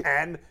hurdles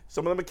and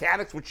some of the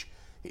mechanics, which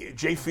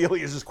Jay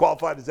Feely is as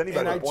qualified as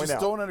anybody to point out. And I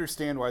just don't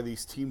understand why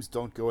these teams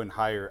don't go and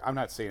hire. I'm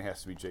not saying it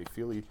has to be Jay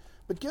Feely,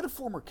 but get a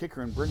former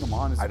kicker and bring him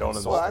on. I don't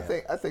understand. Well,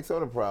 I think some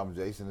of the problem,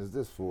 Jason, is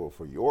this for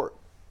York.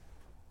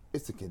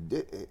 It's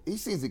he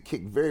seems to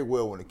kick very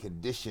well when the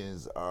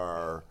conditions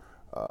are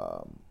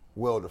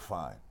well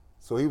defined.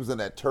 So he was in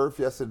that turf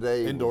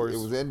yesterday. Indoors. It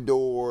was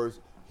indoors.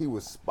 He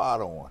was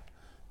spot on.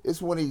 It's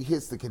when he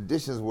hits the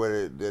conditions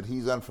that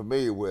he's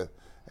unfamiliar with.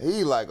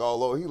 He like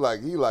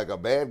a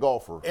bad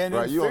golfer, and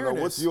right? You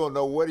don't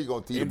know what he's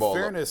gonna tee the ball.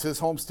 In fairness, his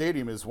home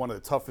stadium is one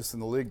of the toughest in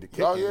the league to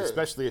kick in,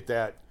 especially at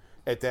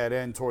that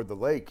end toward the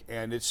lake.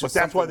 And it's just. But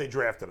that's why they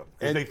drafted him,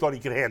 because they thought he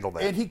could handle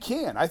that. And he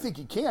can. I think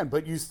he can.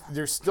 But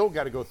there's still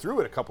got to go through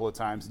it a couple of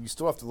times, and you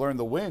still have to learn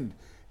the wind.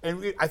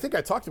 And I think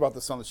I talked about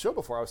this on the show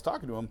before. I was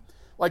talking to him.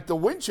 Like the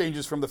wind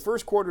changes from the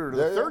first quarter to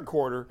the third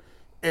quarter.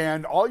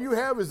 And all you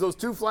have is those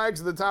 2 flags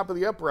at the top of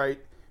the upright,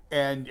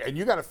 and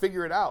you got to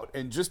figure it out.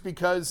 And just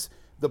because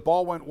the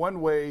ball went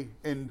one way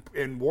in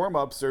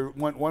warm-ups or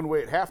went one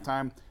way at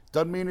halftime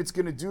doesn't mean it's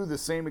going to do the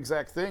same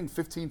exact thing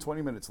 15,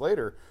 20 minutes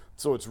later.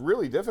 So it's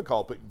really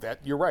difficult. But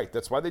you're right.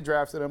 That's why they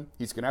drafted him.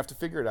 He's going to have to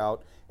figure it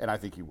out, and I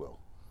think he will.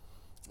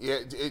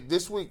 Yeah,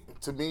 this week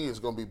to me is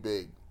going to be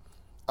big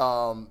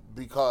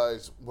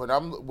because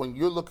when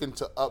you're looking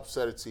to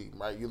upset a team,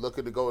 right? You're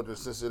looking to go into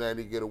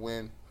Cincinnati get a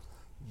win.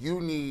 You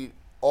need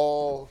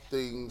all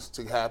things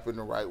to happen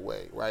the right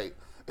way, right?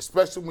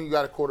 Especially when you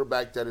got a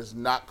quarterback that is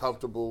not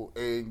comfortable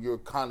and you're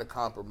kind of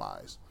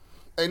compromised.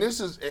 And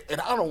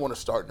I don't want to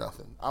start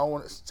nothing. I don't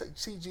want to say,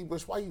 CG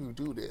Bush, why you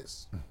do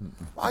this?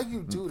 Why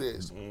you do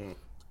this?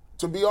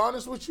 To be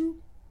honest with you,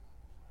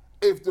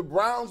 if the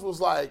Browns was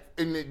like,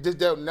 and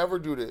they'll never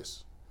do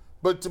this,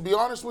 but to be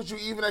honest with you,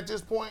 even at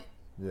this point,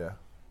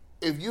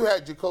 if you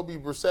had Jacoby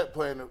Brissett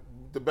playing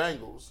the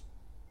Bengals,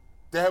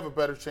 they have a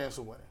better chance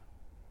of winning.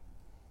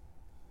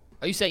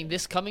 Are you saying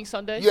this coming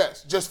Sunday?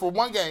 Yes, just for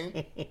one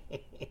game.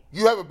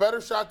 You have a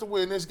better shot to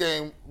win this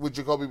game with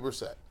Jacoby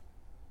Brissett.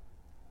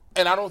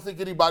 And I don't think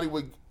anybody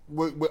would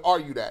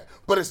argue that.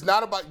 But it's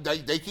not about,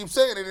 they keep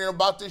saying it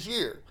about this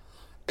year.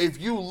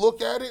 If you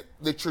look at it,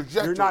 the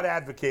trajectory. You're not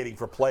advocating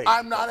for playing.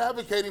 I'm not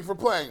advocating for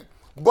playing.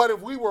 But if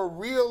we were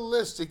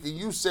realistic and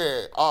you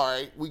said, all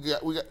right, we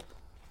got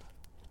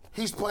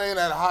he's playing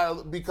at a higher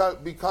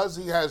because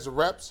he has the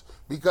reps,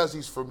 because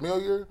he's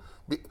familiar.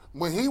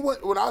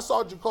 When I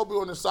saw Jacoby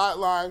on the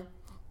sideline,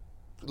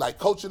 like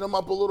coaching him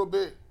up a little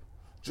bit,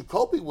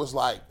 Jacoby was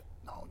like,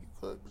 "No, you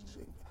could."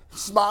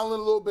 Smiling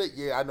a little bit.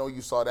 Yeah, I know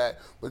you saw that,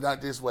 but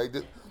not this way.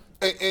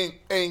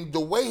 And the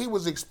way he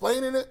was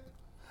explaining it,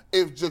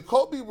 if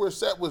Jacoby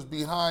Brissett was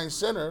behind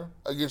center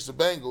against the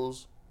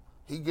Bengals,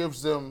 he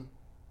gives them,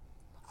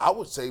 I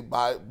would say,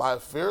 by a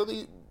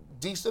fairly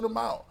decent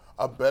amount,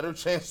 a better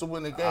chance to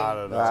win the game. I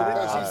don't know.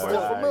 Because he's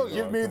still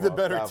familiar. Give me the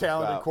better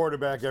talented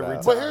quarterback every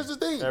time. But here's the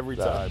thing. Every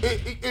time.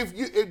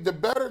 If the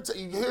better,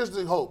 here's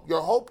the hope.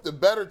 Your hope, the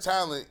better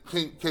talent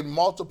can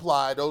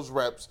multiply those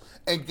reps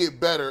and get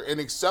better and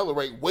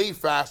accelerate way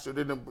faster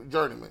than the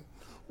journeyman.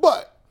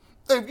 But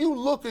if you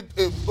look at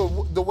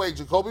the way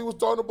Jacoby was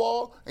throwing the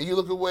ball and you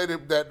look at the way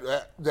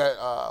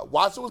that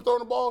Watson was throwing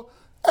the ball,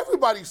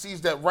 everybody sees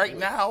that right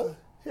now.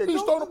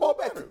 He's throwing the ball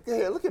better.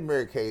 Here, look at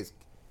Mary Kay's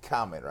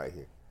comment right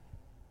here.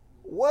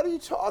 What are you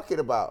talking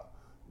about?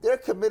 They're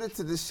committed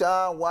to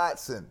Deshaun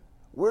Watson.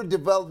 We're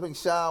developing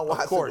Deshaun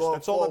Watson. Of course,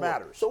 that's all that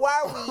matters. So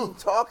why are we even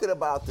talking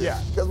about this?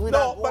 Yeah. Because we're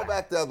not going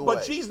back the other way.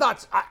 But she's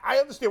not. I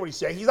understand what he's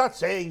saying. He's not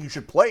saying you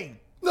should play.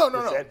 No.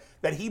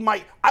 That he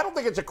might. I don't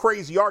think it's a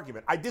crazy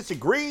argument. I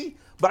disagree,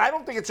 but I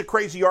don't think it's a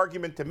crazy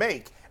argument to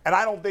make. And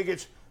I don't think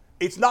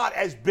it's not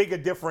as big a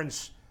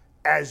difference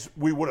as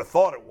we would have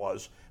thought it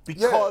was.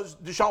 Because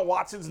Deshaun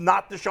Watson's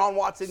not Deshaun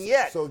Watson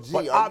yet. So,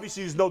 but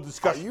obviously there's no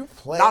discussion.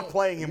 Not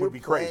playing him would be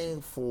crazy. You're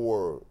playing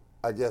for,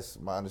 I guess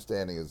my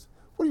understanding is,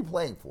 what are you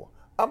playing for?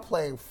 I'm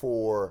playing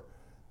for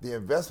the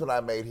investment I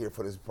made here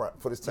for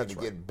this team to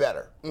get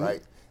better,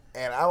 right?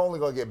 And I'm only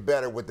going to get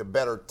better with the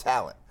better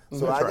talent.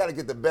 So I got to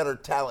get the better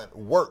talent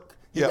work.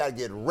 He got to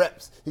get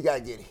reps. He got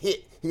to get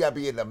hit. He got to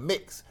be in the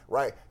mix,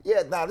 right?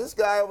 Yeah, now this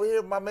guy over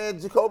here, my man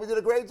Jacoby, did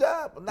a great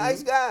job. A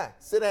nice guy.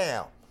 Sit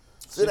down.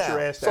 Sit down. Your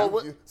ass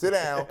down. Sit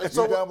down. You've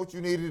done what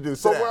you needed to do.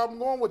 So where I'm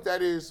going with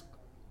that is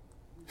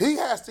he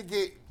has to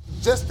get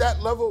just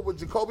that level what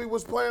Jacoby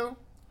was playing.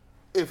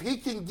 If he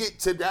can get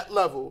to that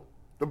level,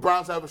 the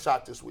Browns have a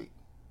shot this week.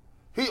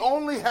 He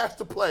only has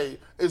to play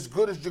as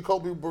good as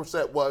Jacoby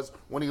Brissett was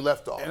when he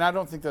left off. And I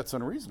don't think that's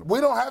unreasonable. We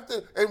don't have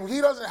to, and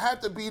he doesn't have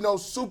to be no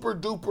super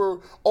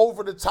duper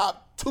over the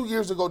top 2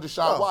 years ago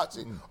Deshaun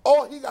Watson.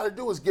 All he got to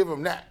do is give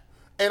him that.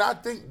 And I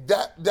think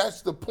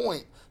that's the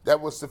point that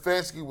what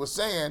Stefanski was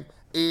saying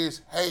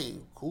is, hey,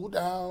 cool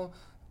down.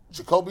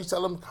 Jacoby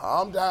tell him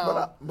calm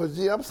down. I'm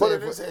saying, put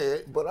it in his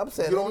head. But I'm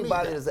saying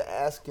anybody that's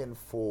asking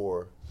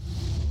for,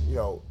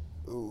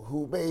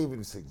 who may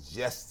even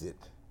suggested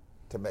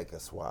to make a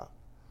swap.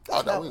 We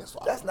ain't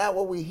swapping. That's not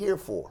what we're here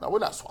for. No, we're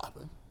not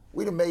swapping.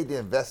 We done made the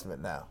investment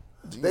now.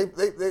 They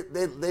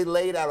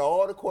laid out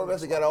all the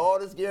quarterbacks. They got all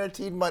this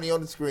guaranteed money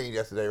on the screen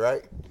yesterday,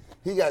 right?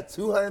 He got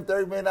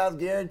 $230 million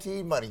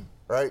guaranteed money,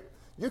 right?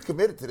 You're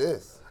committed to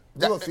this.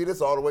 You're going to see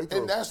this all the way through.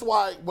 And that's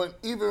why,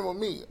 even with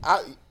me,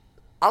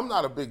 I'm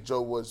not a big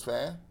Joe Woods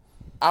fan.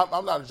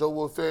 I'm not a Joe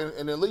Woods fan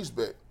in the least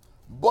bit.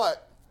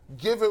 But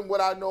given what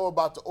I know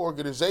about the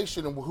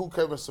organization and who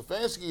Kevin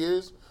Stefanski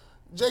is,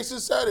 Jason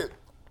said it.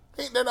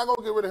 They're not going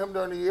to get rid of him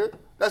during the year.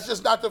 That's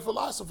just not their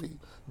philosophy.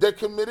 They're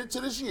committed to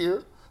this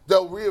year.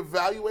 They'll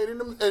reevaluate in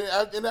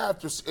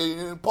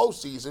the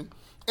postseason.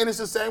 And it's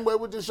the same way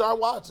with Deshaun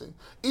Watson.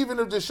 Even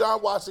if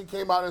Deshaun Watson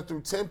came out and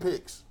threw 10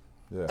 picks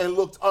and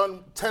looked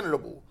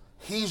untenable,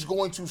 he's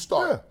going to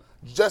start.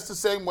 Yeah. Just the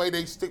same way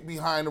they stick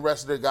behind the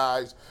rest of the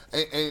guys.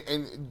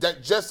 And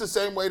that just the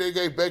same way they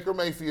gave Baker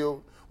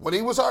Mayfield when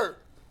he was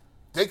hurt.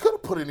 They could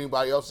have put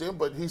anybody else in,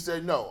 but he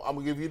said, no, I'm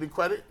going to give you the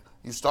credit.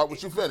 You start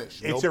what you finish.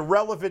 It's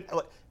irrelevant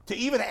to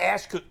even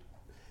ask.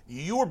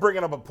 You were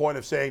bringing up a point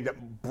of saying that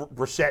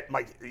Brissett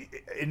might.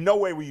 In no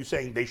way were you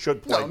saying they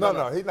should play.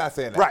 No, he's not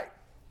saying that. Right.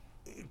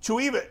 To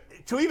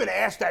even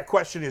ask that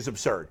question is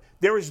absurd.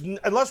 There is,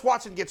 unless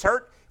Watson gets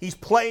hurt, he's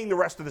playing the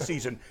rest of the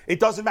season. It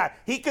doesn't matter.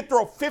 He could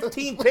throw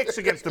 15 picks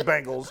against the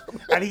Bengals,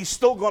 and he's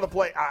still going to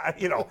play.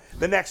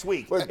 The next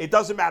week. It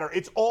doesn't matter.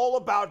 It's all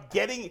about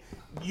getting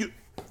you.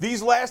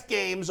 These last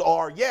games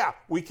are,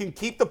 we can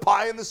keep the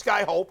pie in the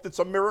sky hope that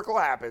some miracle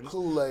happens.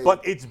 Kool-Aid.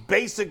 But it's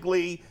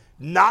basically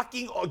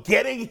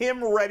getting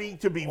him ready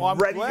to be ready to go. I'm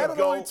glad it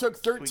only took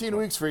 13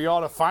 weeks for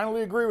y'all to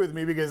finally agree with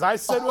me because I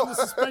said when the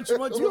suspension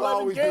went to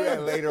 11 games. Do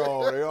that later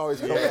on. They always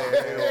come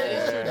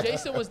back.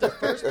 Jason was the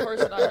first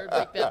person I heard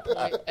make that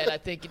point, and I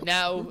think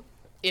now,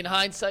 in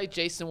hindsight,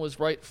 Jason was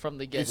right from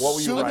the get-go. What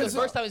were you right the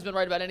first time he's been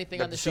right about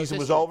anything on the show. The season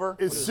was over?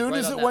 As soon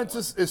as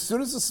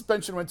the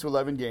suspension went to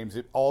 11 games,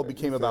 it all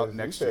became about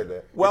next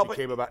year. Well, but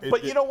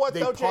you know what, they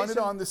though, punted Jason,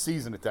 on the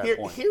season at that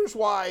point. Here's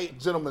why.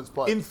 Gentleman's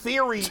play. In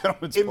theory,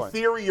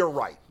 you're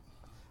right.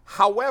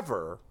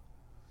 However,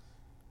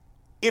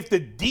 if the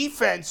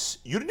defense,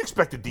 you didn't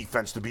expect the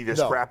defense to be this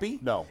crappy.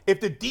 No.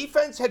 If the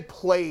defense had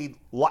played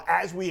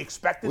as we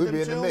expected them to,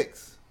 we'd be in the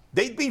mix.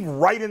 They'd be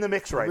right in the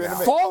mix right now.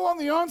 Fall on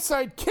the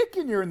onside kick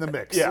and you're in the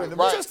mix. Yeah.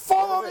 Just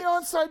fall on the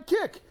onside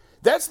kick.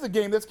 That's the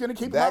game that's going to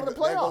keep them out of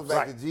the playoffs.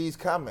 That goes back to G's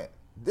comment.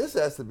 This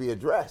has to be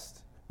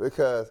addressed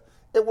because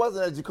it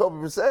wasn't that Jacoby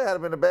Brissett had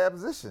him in a bad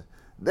position.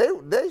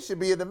 They should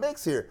be in the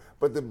mix here.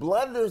 But the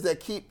blunders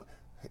that keep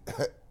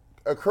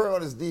occurring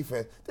on his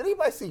defense. Did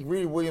anybody see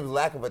Reed Williams'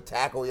 lack of a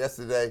tackle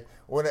yesterday?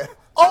 I'm like,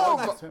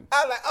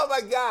 oh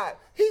my God,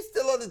 he's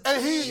still on the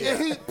team.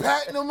 And he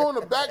patting him on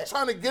the back,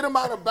 trying to get him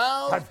out of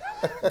bounds.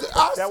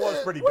 That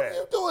was pretty bad. What are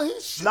you doing?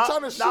 He's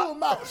trying to shoo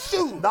him out.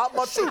 Shoot. Not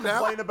much to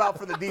complain about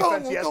for the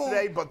defense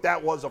yesterday, but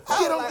that was a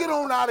foul. Get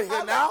on out of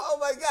here now. Oh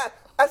my God.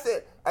 I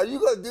said, are you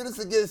going to do this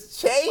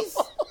against Chase?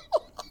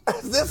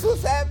 Is this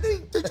what's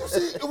happening? Did you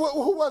see,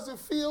 who was it,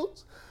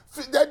 Fields?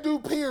 That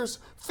dude Pierce,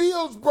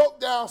 Fields broke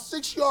down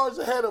 6 yards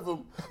ahead of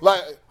him.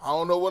 Like, I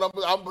don't know what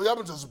I'm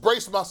gonna just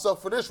brace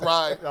myself for this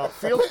ride. No,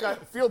 Fields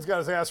got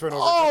his ass run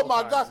over. Oh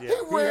my God,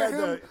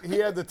 yeah. He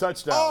had the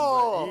touchdown.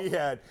 Oh. He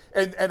had,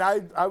 and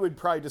I would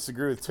probably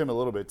disagree with Tim a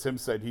little bit. Tim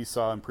said he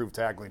saw improved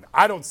tackling.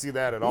 I don't see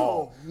that at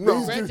all.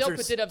 No. Grant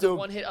Delpit did have the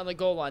one hit on the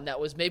goal line. That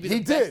was maybe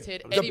the best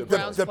hit any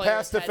Browns the player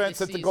pass had defense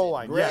this at the goal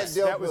line. Grant Yes,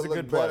 Delpit that was a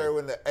good play. better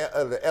when the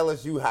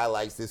LSU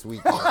highlights this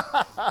weekend.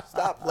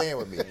 Stop playing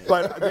with me.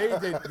 But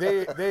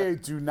they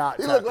do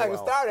not. He looked like a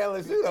star at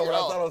LSU though when I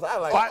saw those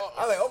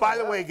highlights. By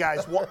the way,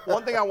 guys,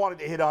 one thing I wanted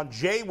to hit on,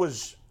 Jay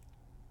was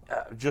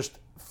just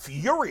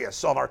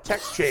furious on our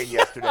text chain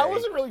yesterday. I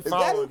wasn't really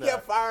following that. He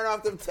kept firing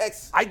off them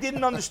texts. I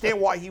didn't understand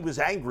why he was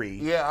angry.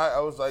 Yeah, I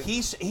was like...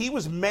 He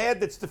was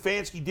mad that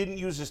Stefanski didn't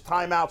use his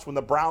timeouts when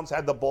the Browns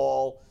had the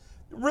ball.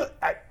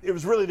 It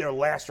was really their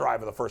last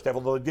drive of the first half,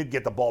 although they did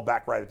get the ball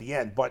back right at the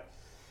end. But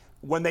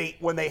when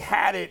they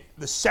had it,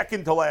 the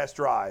second to last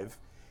drive,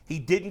 he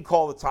didn't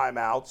call the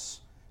timeouts.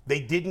 They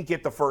didn't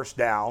get the first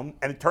down,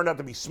 and it turned out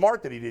to be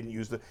smart that he didn't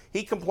use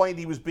He complained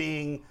he was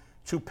being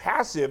too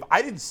passive.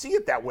 I didn't see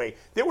it that way.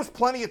 There was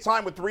plenty of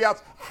time with 3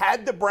 outs.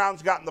 Had the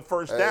Browns gotten the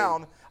first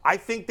down, I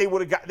think they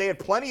would have they had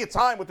plenty of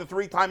time with the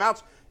 3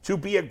 timeouts to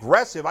be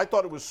aggressive. I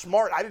thought it was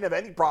smart. I didn't have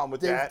any problem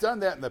with that. They've done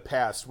that in the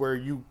past where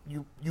you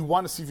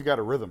want to see if you got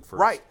a rhythm first.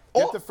 Right.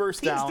 Get the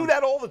first teams down. do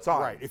that all the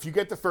time. Right. If you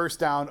get the first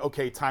down,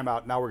 okay,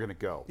 timeout, now we're going to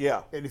go.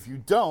 Yeah. And if you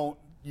don't,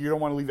 you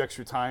don't want to leave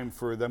extra time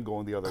for them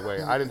going the other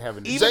way. I didn't have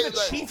any. Even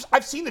the Chiefs,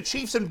 I've seen the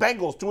Chiefs and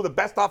Bengals, 2 of the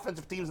best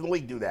offensive teams in the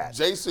league, do that.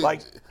 Jason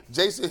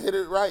hit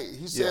it right.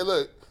 He said,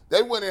 look,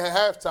 they went in at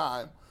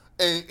halftime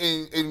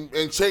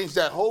and changed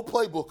that whole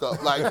playbook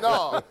up. Like,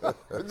 no.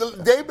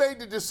 They made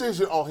the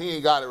decision, he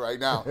ain't got it right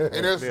now.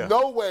 And there's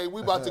no way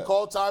we about to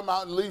call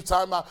timeout and leave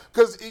timeout.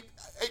 Because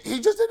he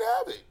just didn't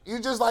have it. You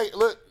just like,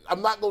 look,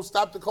 I'm not going to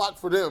stop the clock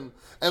for them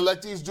and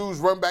let these dudes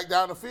run back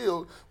down the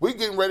field. We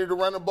getting ready to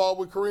run the ball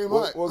with Kareem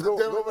Hunt. Well,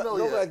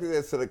 go back to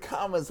this. So the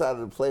comments out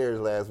of the players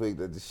last week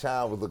that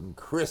Deshaun was looking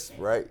crisp,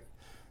 right?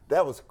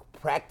 That was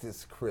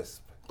practice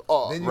crisp.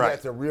 Then you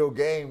got the real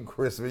game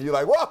crisp, and you're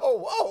like,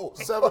 whoa,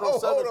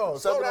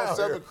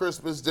 7-on-7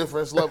 crisp is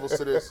different levels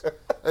to this.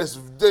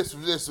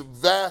 It's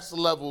vast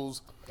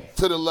levels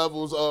to the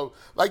levels of,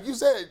 like you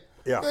said,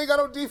 they ain't got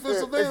no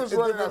defensive ends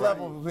running different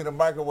levels between a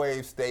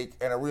microwave steak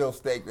and a real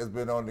steak that's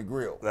been on the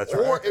grill. That's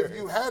right. Or if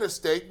you had a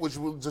steak, which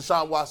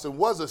Deshaun Watson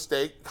was a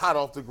steak, hot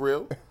off the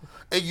grill,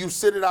 and you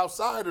sit it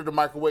outside of the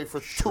microwave for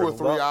 2 or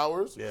 3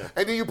 hours,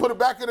 and then you put it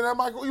back into that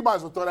microwave, you might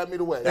as well throw that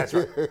meat away. That's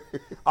right.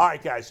 All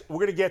right, guys, we're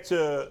going to get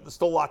to, there's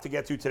still a lot to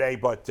get to today,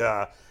 but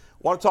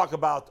want to talk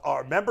about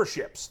our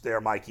memberships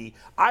there, Mikey.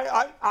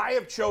 I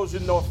have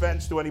chosen, no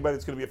offense to anybody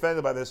that's going to be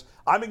offended by this,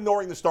 I'm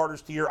ignoring the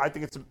starters tier. I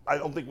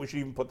don't think we should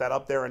even put that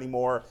up there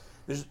anymore.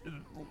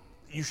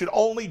 You should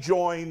only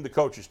join the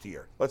coaches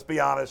tier, let's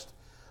be honest,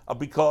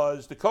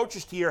 because the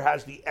coaches tier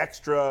has the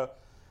extra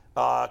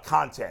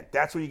content.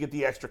 That's where you get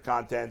the extra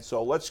content.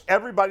 So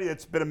everybody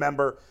that's been a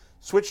member,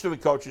 switch to the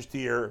coaches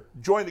tier.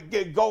 Join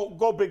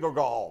go big or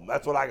go home.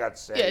 That's what I got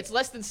to say. Yeah, it's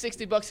less than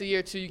 $60 a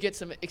year too. You get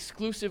some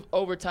exclusive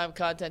overtime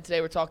content.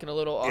 Today we're talking a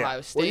little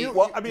Ohio State. You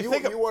want to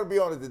be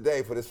on it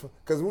today for this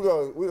because we're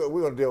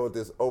gonna deal with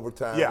this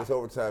overtime. This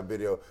overtime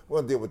video. We're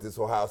gonna deal with this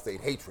Ohio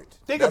State hatred.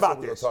 Think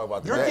about this.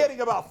 You're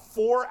getting about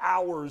 4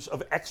 hours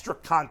of extra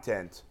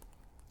content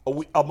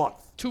a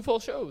month. 2 full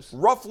shows.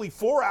 Roughly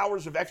 4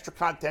 hours of extra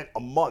content a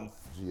month.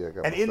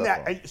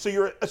 So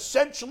you're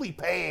essentially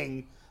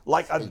paying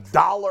like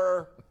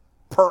 $1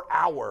 per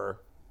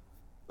hour,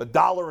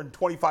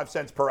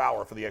 $1.25 per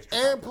hour for the extra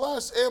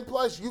content. And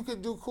plus, you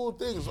could do cool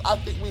things. I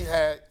think we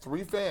had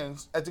 3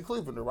 fans at the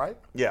Clevelander, right?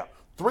 Yeah.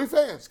 3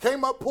 fans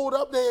came up, pulled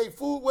up, they ate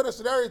food with us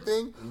and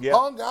everything,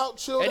 hung out,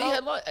 chilled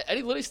out.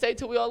 Eddie literally stayed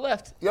till we all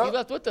left. He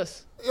left with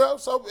us. Yeah,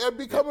 so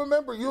become a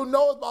member. You'll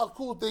know about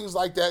cool things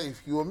like that.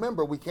 If you're a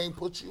member, we can't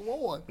put you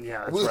on.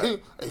 Yeah, that's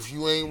right. If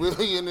you ain't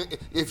really in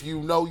it, if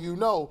you know, you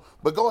know.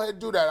 But go ahead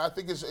and do that. I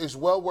think it's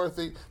well worth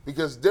it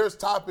because there's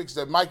topics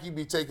that Mikey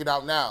be taking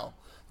out now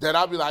that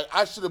I'll be like,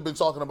 I should have been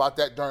talking about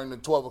that during the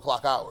 12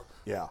 o'clock hour.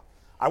 Yeah.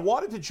 I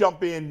wanted to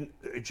jump in,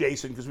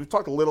 Jason, because we've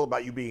talked a little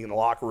about you being in the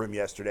locker room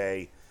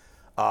yesterday.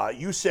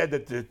 You said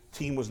that the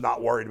team was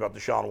not worried about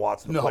Deshaun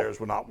Watson. The players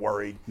were not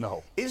worried.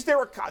 No. Is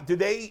there a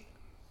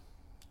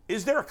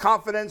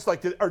confidence?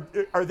 Like,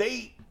 are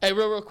they? Hey,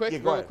 real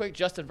quick.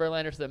 Justin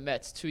Verlander to the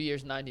Mets, 2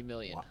 years, $90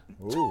 million.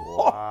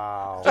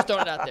 Wow. Just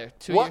throwing it out there.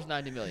 2 years,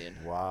 $90 million.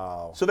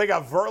 Wow. So they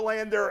got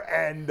Verlander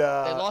and they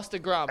lost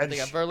DeGrom, but they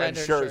got Verlander and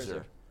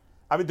Scherzer.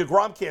 I mean,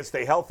 DeGrom can't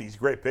stay healthy. He's a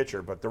great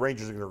pitcher, but the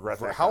Rangers are going to regret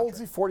that. How old is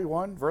he?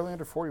 41.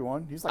 Verlander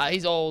 41.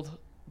 He's old.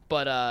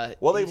 But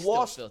they've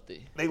lost.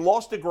 They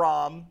lost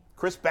DeGrom.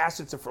 Chris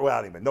Bassett's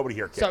nobody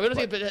here cares. Sorry, we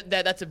don't think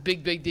that's a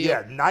big deal.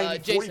 Yeah,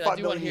 45 Jason, I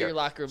do want to hear year. your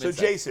locker room. So,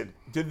 insight. Jason,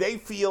 do they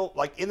feel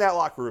like in that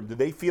locker room? Do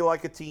they feel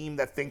like a team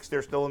that thinks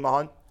they're still in the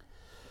hunt?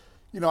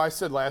 You know, I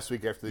said last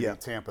week after they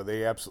beat Tampa,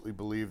 they absolutely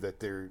believe that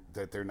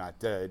they're not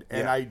dead,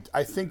 and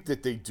I think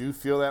that they do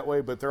feel that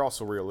way, but they're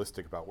also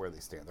realistic about where they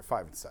stand. They're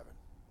 5-7.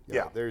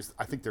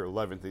 I think they're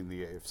 11th in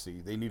the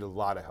AFC. They need a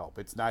lot of help.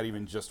 It's not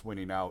even just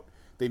winning out.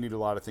 They need a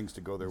lot of things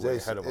to go their way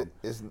ahead of them.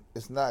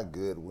 It's not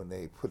good when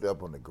they put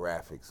up on the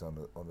graphics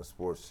on the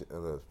sports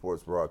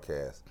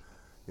broadcast.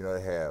 You know,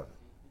 they have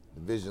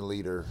division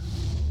leader,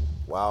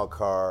 wild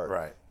card,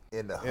 right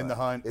in the hunt. In the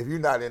hunt. If you're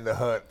not in the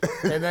hunt,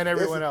 and then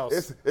everyone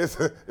else, it's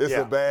a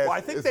bad. Well,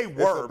 I think they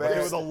were, but they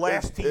were the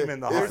last team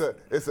in the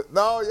hunt.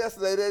 No,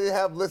 yesterday they didn't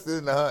have listed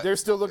in the hunt. They're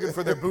still looking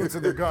for their boots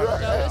and their gun.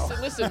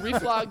 Listen.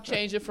 Reflog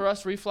changed it for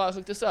us. Reflog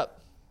hooked us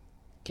up.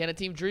 Can a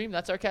team dream?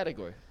 That's our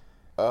category.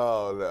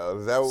 Oh, no.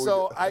 Is that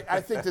what I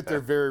think that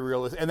they're very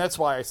realistic. And that's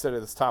why I said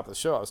at the top of the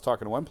show, I was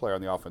talking to one player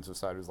on the offensive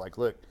side who was like,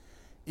 look,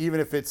 even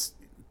if it's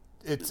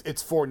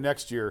for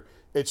next year,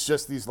 it's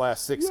just these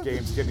last 6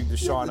 games getting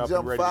Deshaun up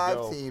and ready to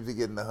go. 5 teams to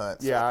get in the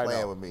hunt. Stop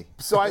playing with me.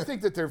 So I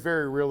think that they're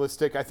very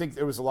realistic. I think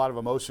there was a lot of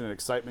emotion and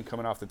excitement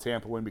coming off the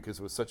Tampa win because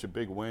it was such a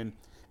big win.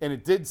 And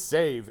it did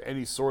save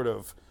any sort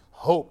of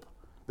hope.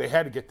 They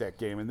had to get that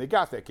game, and they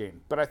got that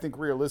game. But I think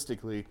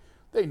realistically,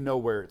 they know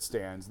where it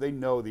stands. They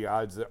know the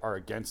odds that are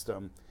against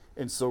them.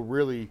 And so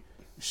really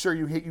sure,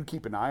 you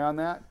keep an eye on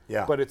that.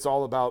 Yeah. But it's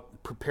all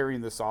about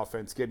preparing this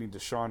offense, getting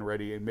Deshaun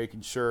ready, and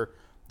making sure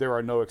there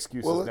are no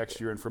excuses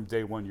next year, and from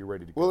day one you're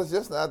ready to go. Well, it's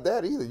just not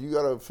that either. You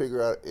got to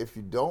figure out if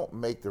you don't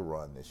make the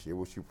run this year,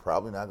 which you're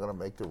probably not going to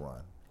make the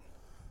run.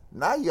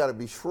 Now you got to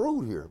be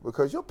shrewd here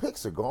because your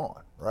picks are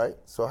gone, right?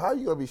 So how are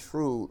you going to be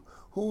shrewd?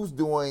 Who's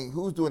doing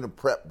the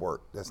prep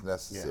work that's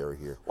necessary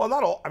here? Well,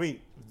 not all. I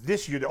mean,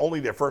 this year only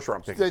their first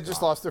round pick. They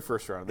just lost their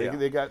first round.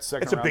 They got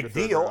second. It's a round big to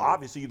third deal. round.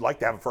 Obviously, you'd like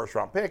to have a first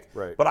round pick,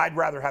 right? But I'd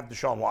rather have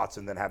Deshaun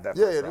Watson than have that.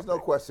 Yeah, first round there's no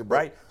pick, question.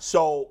 Right.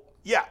 So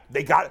yeah,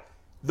 they got it.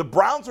 The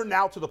Browns are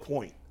now to the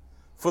point,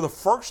 for the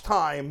first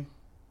time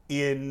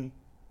in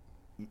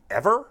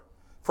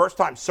first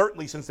time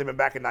certainly since they've been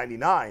back in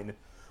 '99,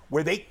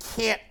 where they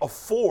can't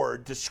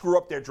afford to screw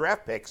up their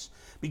draft picks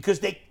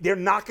because they're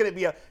not going to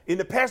be in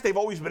the past they've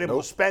always been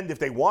able to spend if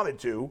they wanted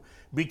to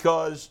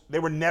because they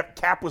were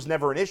cap was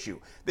never an issue.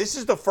 This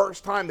is the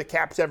first time the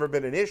cap's ever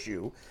been an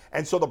issue,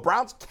 and so the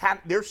Browns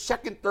their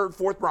second, third,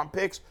 fourth round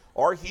picks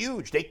are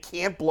huge. They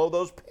can't blow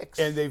those picks.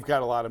 And they've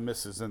got a lot of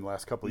misses in the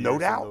last couple of years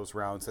in those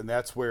rounds, and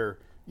that's where,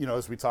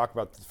 as we talk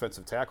about the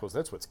defensive tackles,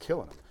 that's what's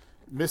killing them.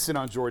 Missing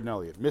on Jordan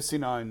Elliott,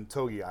 missing on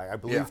Togi. I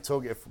believe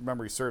Togi, if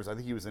memory serves, I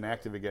think he was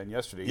inactive again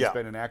yesterday. He's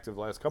been inactive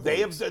the last couple of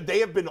weeks. They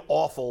have been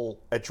awful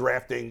at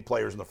drafting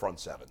players in the front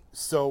seven.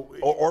 So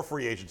or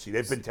free agency.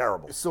 They've been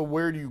terrible. So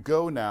where do you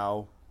go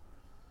now?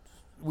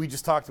 We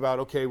just talked about,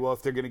 okay, well,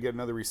 if they're going to get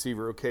another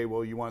receiver, okay,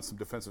 well, you want some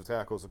defensive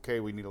tackles,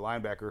 okay, we need a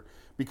linebacker.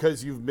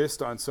 Because you've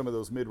missed on some of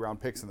those mid-round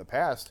picks in the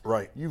past,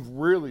 right? You've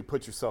really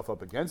put yourself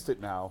up against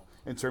it now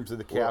in terms of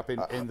the cap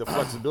and the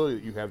flexibility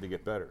that you have to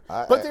get better.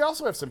 But they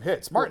also have some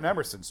hits. Martin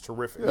Emerson's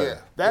terrific.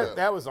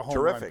 That was a home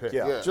run pick.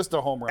 Just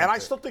a home run And pick. I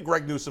still think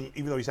Greg Newsome,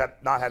 even though he's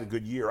not had a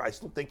good year, I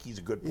still think he's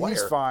a good player.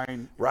 He's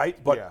fine.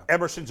 Right? But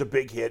Emerson's a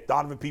big hit.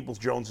 Donovan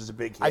Peoples-Jones is a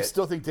big hit. I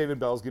still think David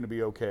Bell's going to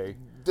be okay.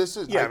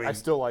 I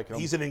still like him.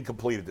 He's an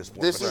incomplete at this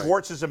point.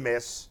 Schwartz is a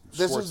miss.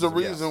 This is the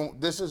reason.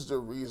 This is the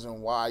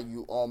reason why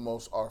you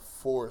almost are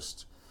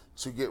forced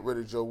to get rid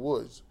of Joe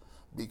Woods,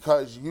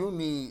 because you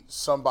need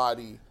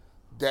somebody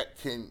that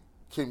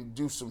can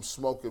do some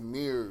smoke and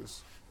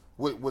mirrors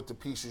with the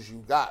pieces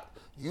you got.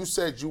 You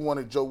said you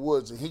wanted Joe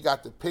Woods, and he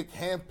got to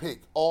handpick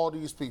all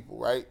these people,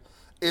 right?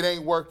 It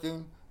ain't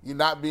working. You're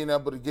not being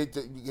able to get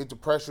the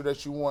pressure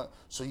that you want.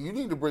 So you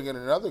need to bring in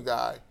another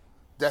guy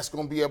that's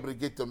going to be able to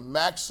get the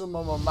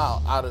maximum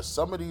amount out of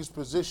some of these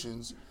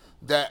positions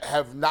that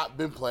have not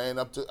been playing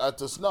up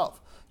to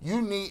snuff.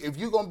 You need, if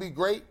you're going to be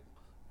great,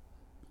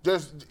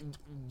 there's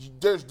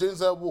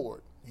Denzel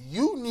Ward.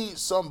 You need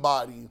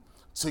somebody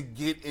to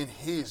get in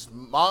his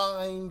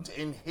mind,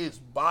 in his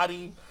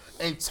body,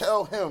 and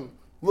tell him,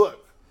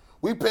 look,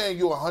 we paying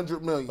you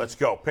 $100 million. Let's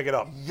go. Pick it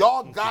up.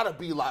 Y'all got to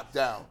be locked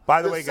down.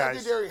 By the way, guys.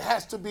 The secondary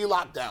has to be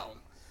locked down.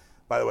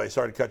 By the way,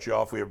 sorry to cut you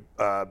off. We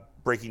have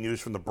breaking news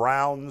from the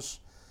Browns.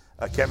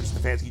 Kevin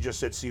Stefanski just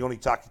said Sione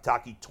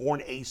Takitaki torn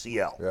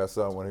ACL. Yeah, I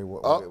saw when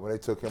they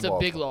took him off. It's a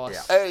big loss.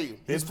 Yeah. Hey,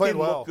 he's played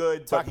well. Look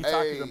good.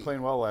 Takitaki's been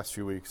playing well the last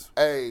few weeks.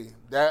 Hey,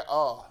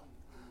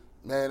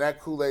 man,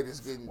 that Kool-Aid is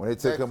getting. When they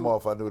took him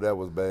off, I knew that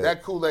was bad.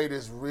 That Kool-Aid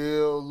is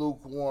real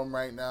lukewarm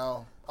right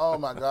now. Oh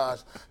my gosh,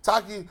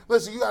 Taki.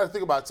 Listen, you got to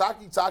think about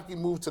it. Taki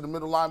moved to the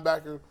middle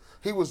linebacker.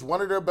 He was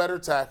one of their better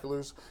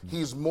tacklers.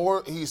 He's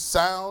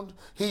sound.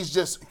 I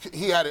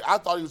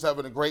thought he was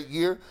having a great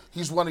year.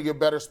 He's one of your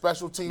better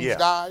special teams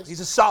guys. He's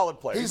a solid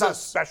player. He's not a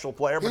special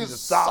player, but he's a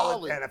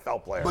solid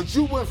NFL player. But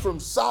you went from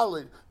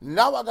solid.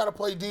 Now I got to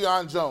play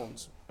Deion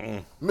Jones.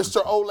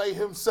 Mr. Ole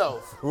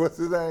himself. What's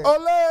his name? Ole,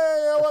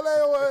 ole, ole,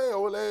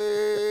 ole,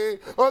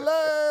 ole,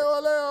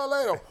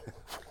 ole, ole.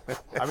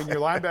 I mean,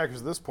 your linebackers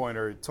at this point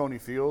are Tony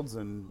Fields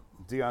and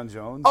Deion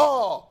Jones.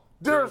 Oh,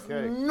 there's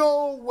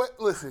no way.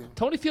 Listen,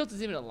 Tony Fields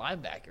isn't even a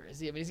linebacker, is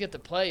he? I mean, he's got to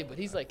play, but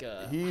he's like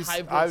a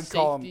hybrid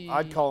safety.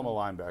 I'd call him a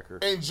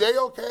linebacker. And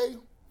JOK,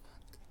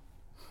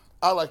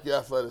 I like your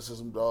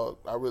athleticism, dog.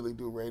 I really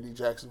do, Randy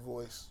Jackson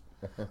voice.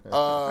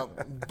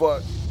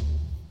 But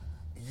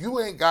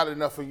you ain't got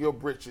enough of your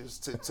britches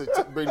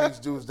to bring these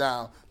dudes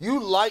down.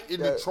 You light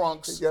in the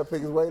trunks. He got to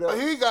pick his weight up.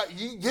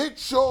 You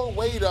get your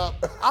weight up.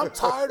 I'm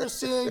tired of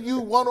seeing you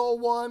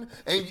one-on-one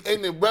and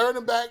then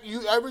running back.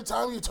 You every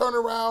time you turn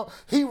around,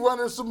 he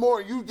running some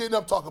more. And you getting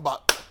up talking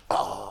about.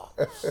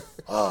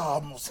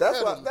 Almost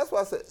that's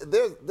why I said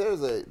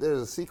there's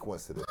a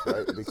sequence to this,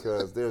 right?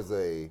 Because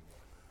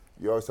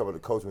you always talk about the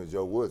coaching with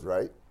Joe Woods,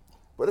 right?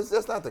 But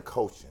that's not the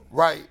coaching,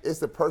 right? It's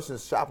the person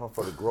shopping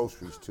for the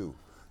groceries too.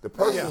 The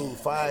person who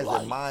finds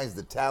and minds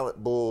the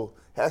talent bull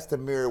has to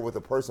mirror with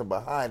the person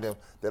behind him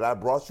that I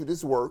brought you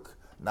this work.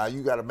 Now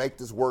you got to make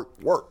this work.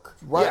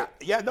 Right?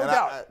 Yeah, no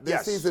doubt.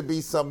 There seems to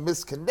be some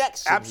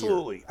misconnection.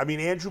 Absolutely. Here. I mean,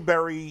 Andrew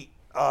Berry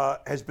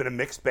has been a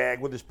mixed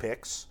bag with his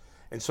picks,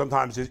 and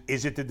sometimes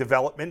is it the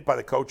development by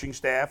the coaching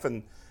staff,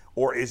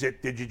 or is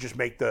it did you just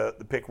make the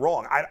pick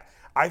wrong?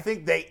 I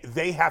think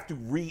they have to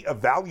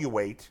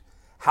reevaluate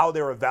how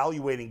they're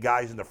evaluating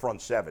guys in the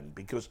front seven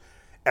because.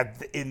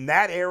 In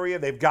that area,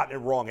 they've gotten it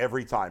wrong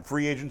every time,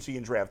 free agency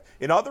and draft.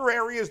 In other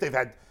areas, they've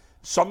had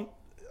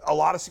a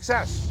lot of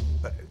success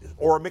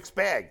or a mixed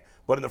bag.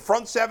 But in the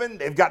front seven,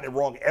 they've gotten it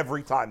wrong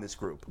every time, this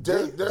group.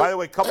 By the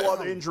way, a couple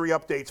other injury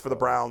updates for the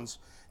Browns.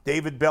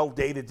 David Bell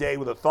day-to-day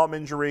with a thumb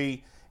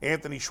injury.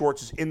 Anthony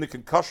Schwartz is in the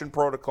concussion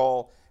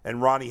protocol.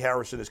 And Ronnie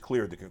Harrison has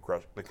cleared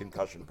the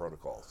concussion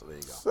protocol. So there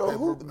you go.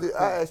 So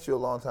I asked you a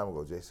long time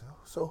ago, Jason,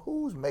 so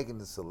who's making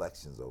the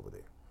selections over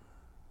there?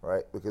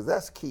 Right? Because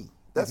that's key.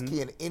 That's key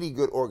in any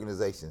good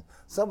organization.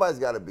 Somebody's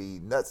got to be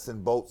nuts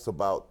and bolts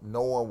about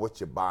knowing what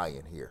you're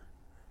buying here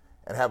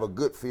and have a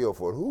good feel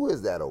for it. Who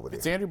is that over there?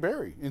 It's Andrew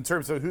Berry in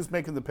terms of who's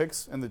making the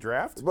picks in the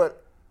draft.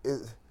 But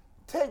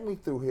take me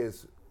through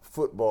his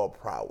football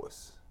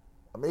prowess.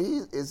 I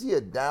mean, is he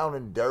a down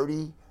and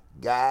dirty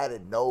guy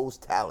that knows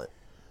talent?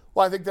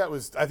 Well, I think that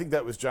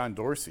was John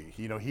Dorsey.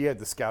 You know, he had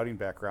the scouting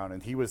background,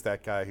 and he was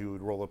that guy who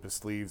would roll up his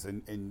sleeves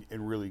and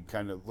really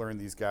kind of learn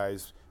these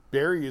guys.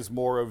 Barry is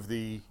more of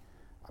the,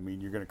 I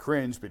mean, you're going to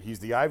cringe, but he's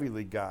the Ivy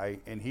League guy,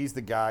 and he's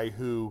the guy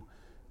who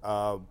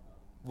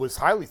was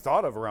highly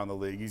thought of around the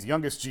league. He's the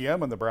youngest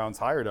GM when the Browns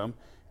hired him,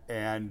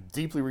 and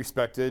deeply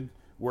respected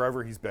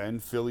wherever he's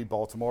been, Philly,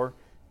 Baltimore.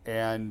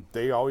 And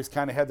they always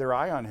kind of had their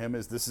eye on him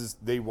as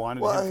they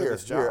wanted him for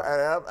this job.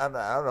 I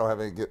don't know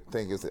having a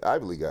thing against the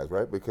Ivy League guys,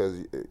 right?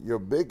 Because your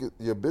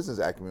business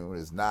acumen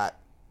is not,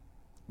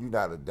 you're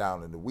not a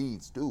down in the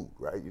weeds dude,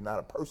 right? You're not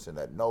a person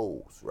that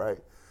knows, right?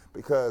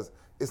 Because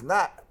it's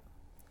not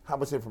how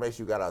much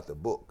information you got out the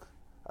book.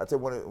 I tell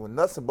you, when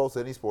nuts and bolts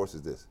of any sports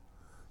is this,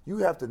 you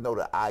have to know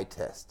the eye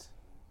test.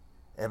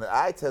 And the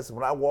eye test,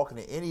 when I walk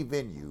into any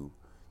venue,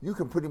 you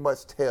can pretty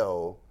much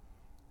tell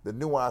the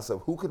nuance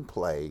of who can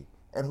play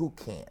and who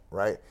can't,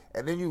 right?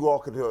 And then you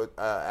walk into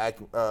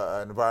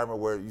an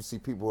environment where you see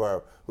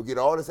people who get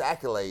all these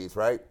accolades,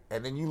 right?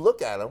 And then you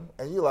look at them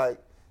and you're like,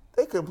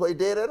 they couldn't play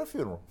dead at a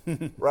funeral,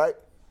 right?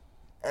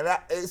 And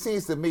it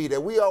seems to me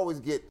that we always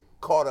get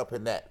caught up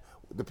in that.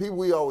 The people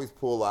we always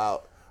pull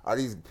out are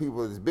these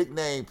people, these big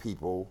name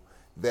people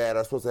that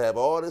are supposed to have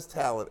all this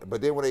talent,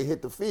 but then when they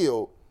hit the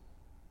field,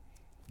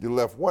 you're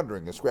left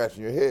wondering and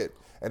scratching your head.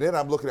 And then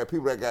I'm looking at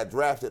people that got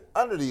drafted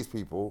under these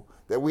people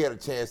that we had a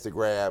chance to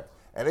grab,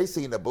 and they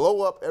seem to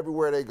blow up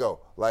everywhere they go.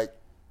 Like,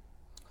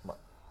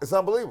 it's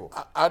unbelievable.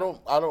 I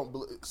don't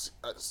believe.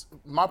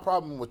 My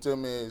problem with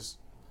them is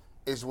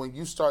when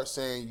you start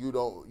saying you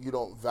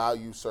don't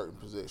value certain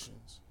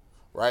positions,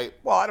 right?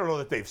 Well, I don't know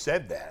that they've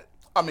said that.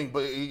 I mean,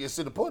 but it's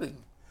in the pudding.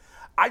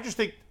 I just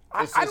think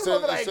I don't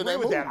know that I agree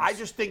with that. I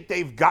just think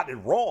they've gotten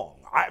it wrong.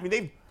 I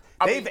mean,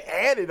 they've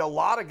added a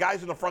lot of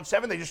guys in the front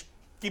seven. They just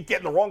keep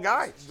getting the wrong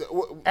guys.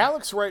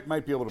 Alex Wright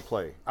might be able to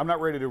play. I'm not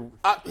ready to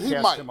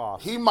cast him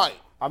off. He might.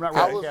 I'm not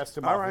ready to cast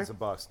him off as a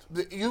bust.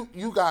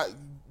 You got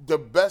the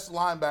best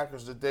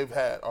linebackers that they've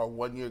had are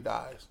 1-year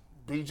guys.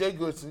 B.J.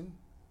 Goodson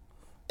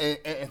and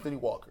Anthony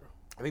Walker.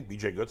 I think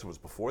B.J. Goodson was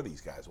before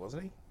these guys,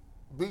 wasn't he?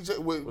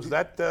 Was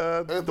that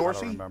Dorsey? I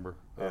don't remember.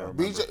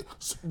 BJ,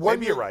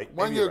 Maybe you're right.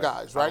 1-year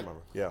guys, right?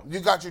 Yeah. You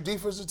got your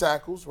defensive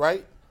tackles,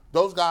 right?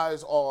 Those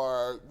guys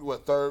are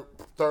third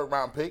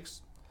round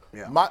picks.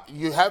 Yeah.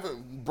 You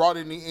haven't brought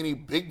in any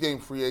big name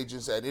free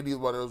agents at any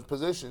one of those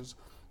positions,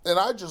 and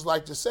I just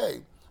like to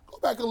say, go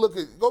back and look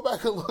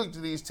at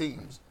these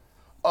teams.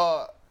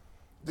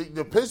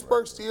 The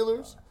Pittsburgh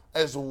Steelers,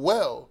 as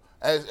well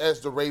as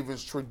the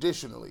Ravens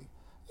traditionally.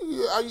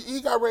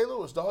 You got Ray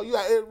Lewis, dog. You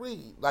got Ed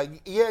Reed.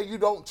 Like, yeah, you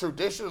don't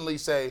traditionally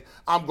say,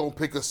 I'm going to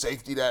pick a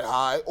safety that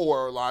high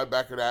or a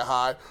linebacker that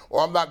high,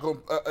 or I'm not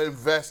going to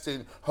invest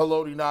in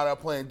Haloti Ngata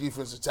playing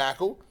defensive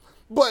tackle.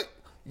 But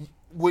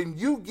when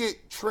you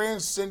get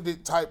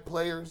transcendent type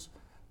players,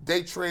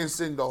 they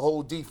transcend the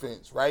whole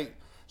defense, right?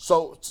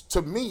 So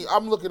to me,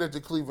 I'm looking at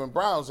the Cleveland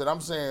Browns and I'm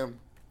saying,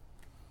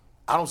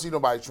 I don't see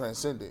nobody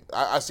transcendent.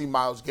 I see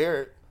Myles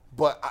Garrett.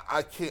 But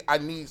I can't. I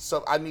need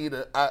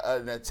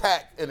an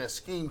attack and a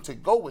scheme to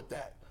go with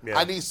that. Yeah.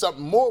 I need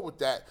something more with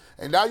that.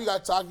 And now you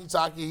got Taki.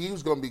 He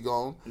was going to be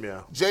gone.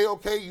 Yeah.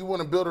 JOK, you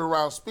want to build it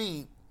around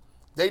speed.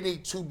 They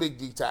need 2 big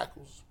D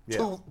tackles. Yeah.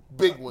 2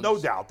 big ones. No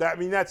doubt.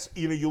 That's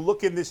you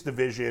look in this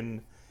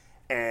division,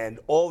 and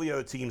all the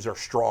other teams are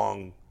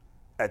strong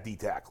at D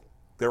tackle.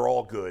 They're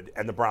all good,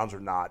 and the Browns are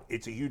not.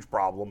 It's a huge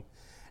problem,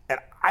 and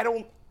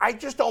I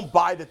just don't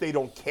buy that they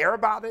don't care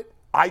about it.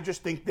 I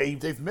just think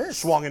they've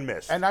missed. Swung and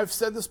missed. And I've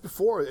said this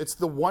before. It's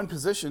the one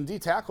position, D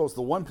tackle is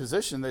the one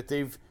position that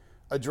they've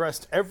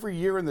addressed every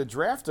year in the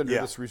draft under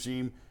this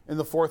regime in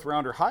the 4th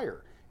round or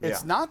higher.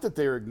 It's not that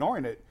they're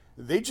ignoring it.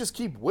 They just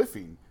keep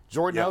whiffing.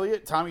 Jordan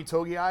Elliott, Tommy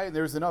Togiai, and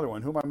there's another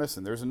one. Who am I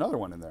missing? There's another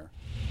one in there.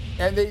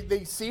 And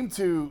they seem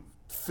to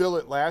fill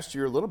it last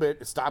year a little bit,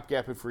 a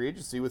stopgap in free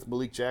agency with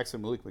Malik Jackson,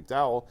 Malik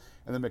McDowell,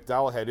 and then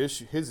McDowell had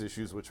his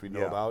issues, which we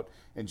know about,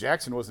 and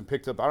Jackson wasn't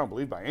picked up, I don't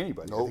believe, by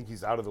anybody. Nope. I think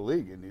he's out of the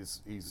league and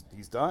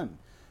he's done.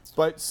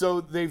 But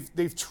so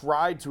they've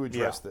tried to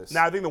address this.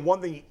 Now I think the one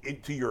thing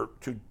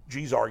to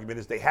G's argument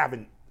is they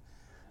haven't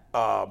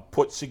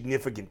put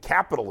significant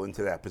capital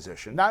into that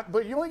position.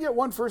 But you only get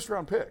 1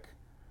 first-round pick.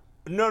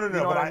 No. You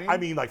know But what I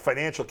mean like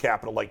financial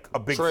capital, like a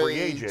big free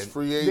agent.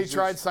 They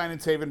tried signing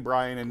Taven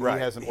Bryan, and he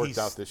hasn't worked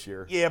out this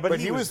year. Yeah, but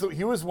he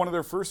was one of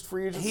their first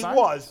free agent signings. He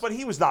was, but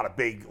he was not a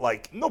big,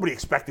 like, nobody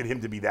expected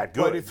him to be that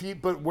good.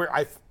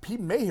 He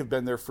may have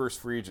been their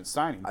first free agent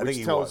signing,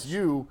 which tells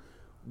you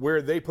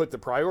where they put the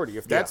priority.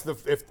 If that's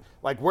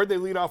where'd they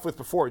lead off with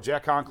before?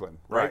 Jack Conklin,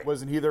 right?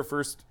 Wasn't he their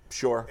first?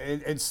 Sure.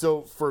 And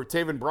so for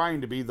Taven Bryan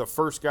to be the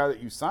first guy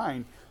that you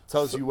sign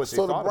tells you what they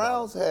thought about. So the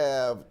Browns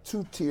have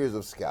 2 tiers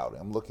of scouting.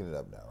 I'm looking it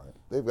up now, right?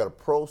 They've got a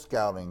pro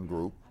scouting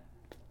group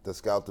that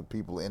scout the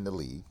people in the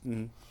league.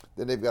 Mm-hmm.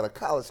 Then they've got a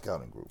college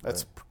scouting group.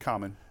 That's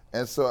common.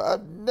 And so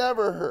I've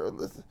never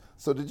heard.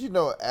 So did you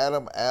know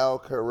Adam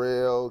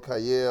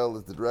Kayel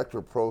is the director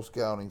of pro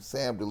scouting?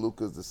 Sam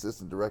DeLuca is the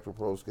assistant director of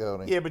pro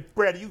scouting. Yeah, but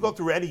Brad, you go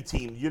through any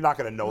team, you're not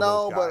going to know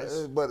those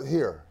guys. No, but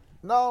here.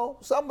 No,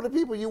 some of the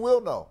people you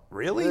will know.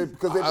 Really?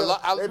 Because they've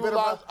been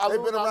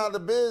around the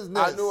business.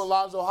 I knew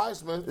Alonzo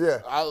Highsmith. Yeah.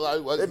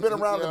 They've been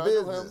around the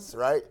business,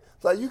 right?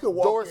 So you can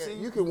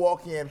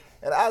walk in,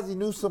 and Ozzie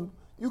Newsome,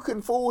 you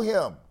couldn't fool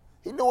him.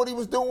 He knew what he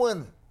was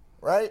doing,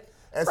 right?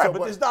 And right,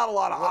 but there's not a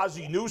lot of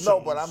Ozzie Newsome.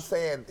 No, but I'm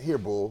saying here,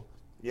 Bull.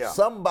 Yeah.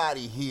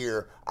 Somebody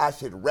here I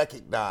should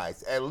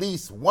recognize, at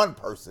least one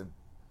person.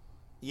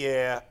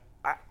 Yeah,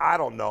 I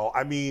don't know.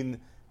 I mean,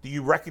 do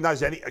you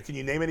recognize any? Can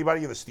you name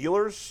anybody in the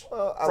Steelers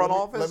front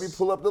office? Let me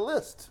pull up the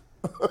list.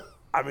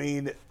 I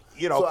mean,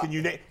 can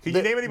you name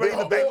anybody in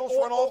the Bengals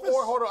front office?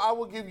 Or hold on, I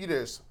will give you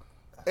this,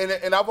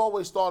 and I've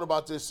always thought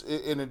about this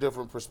in a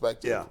different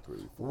perspective. Yeah.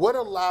 What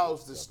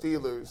allows the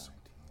Steelers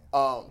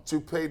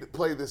to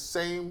play the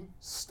same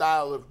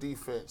style of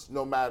defense,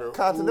 no matter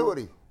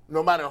continuity.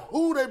 No matter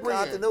who they bring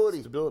continuity.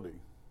 in. Stability.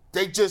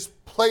 They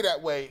just play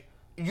that way.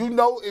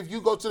 If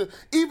you go to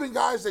even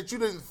guys that you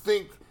didn't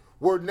think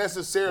were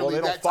necessarily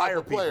they don't that fire type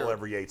of player. people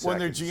every 8 seconds. When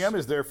their GM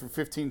is there for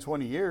 15,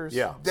 20 years.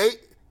 Yeah.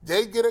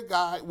 They get a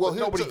guy. Well,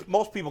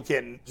 most people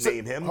can't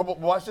name him.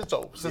 Watch this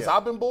though. Since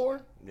I've been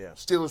born,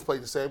 Steelers play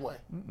the same way.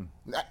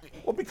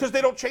 Well, because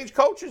they don't change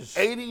coaches.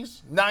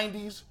 80s,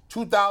 90s,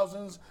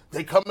 2000s,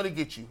 they coming to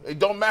get you. It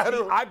don't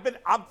matter.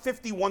 I'm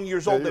 51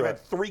 years old. They've had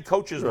 3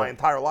 coaches my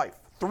entire life.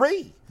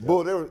 3.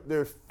 Well,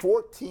 there's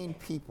 14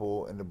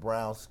 people in the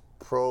Browns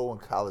pro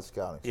and college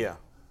scouting. Yeah.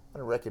 I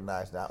don't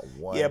recognize not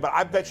one. Yeah, but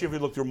I bet you if you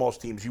look through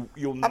most teams,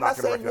 you'll not going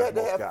to recognize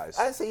most guys.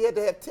 I didn't say you had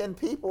to have 10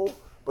 people,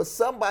 but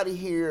somebody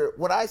here,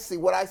 what I see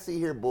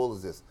here, Bull,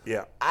 is this.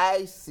 Yeah.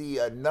 I see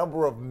a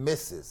number of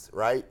misses,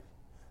 right?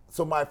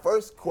 So my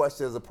first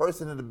question as a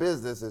person in the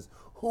business is,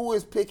 who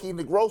is picking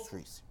the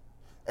groceries?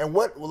 And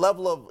what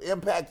level of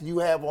impact do you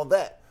have on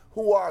that?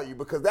 Who are you?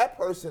 Because that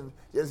person,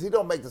 if he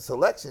don't make the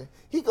selection,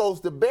 he goes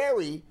to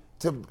Barry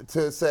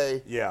to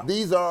say,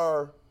 these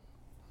are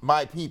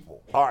my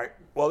people. All right.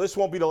 Well, this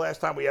won't be the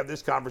last time we have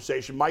this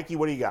conversation. Mikey,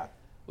 what do you got?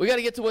 We got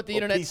to get to what the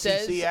internet PCC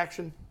says. PCC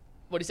action?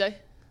 What do you say?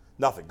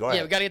 Nothing. Go ahead.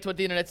 Yeah, we got to get to what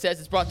the internet says.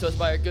 It's brought to us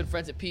by our good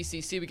friends at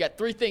PCC. We got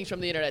 3 things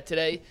from the internet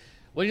today.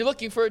 When you're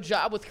looking for a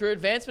job with career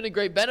advancement and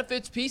great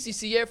benefits,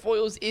 PCC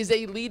Airfoils is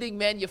a leading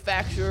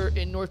manufacturer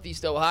in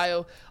Northeast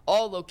Ohio.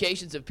 All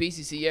locations of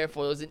PCC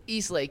Airfoils in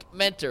Eastlake,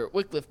 Mentor,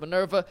 Wickliffe,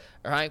 Minerva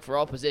are hiring for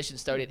all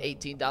positions starting at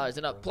 $18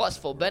 and up, plus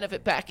full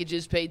benefit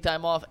packages, paid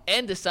time off,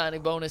 and a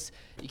signing bonus.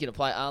 You can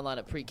apply online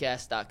at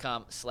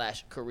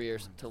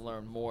precast.com/careers to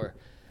learn more.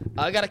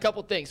 I got a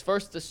couple things.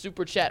 First, the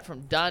super chat from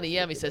Donnie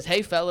M. He says,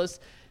 "Hey, fellas,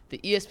 the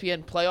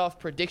ESPN playoff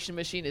prediction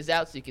machine is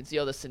out, so you can see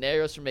all the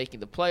scenarios for making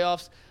the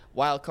playoffs.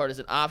 Wild card is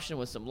an option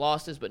with some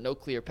losses, but no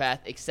clear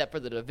path except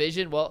for the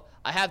division." Well,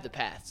 I have the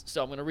paths,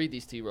 so I'm going to read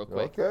these to you real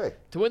quick. Okay.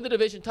 To win the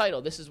division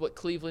title, this is what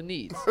Cleveland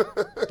needs.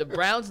 The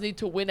Browns need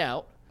to win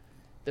out.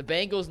 The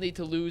Bengals need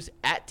to lose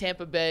at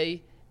Tampa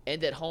Bay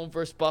and at home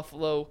versus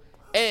Buffalo,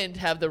 and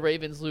have the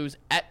Ravens lose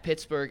at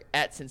Pittsburgh,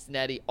 at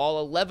Cincinnati. All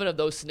 11 of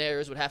those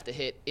scenarios would have to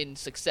hit in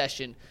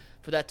succession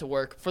for that to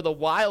work. For the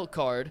wild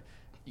card,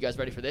 you guys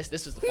ready for this?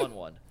 This is the fun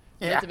one.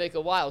 You have to make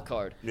a wild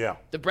card. Yeah.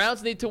 The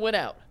Browns need to win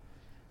out.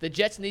 The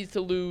Jets need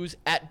to lose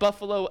at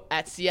Buffalo,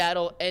 at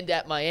Seattle, and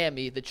at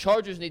Miami. The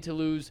Chargers need to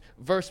lose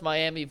versus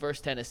Miami,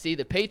 versus Tennessee.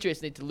 The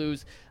Patriots need to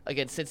lose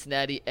against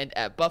Cincinnati and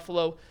at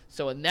Buffalo.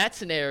 So in that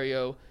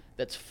scenario,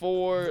 that's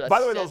 4. That's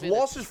By the way, 7, those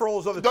losses for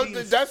all those other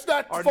teams that's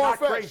not are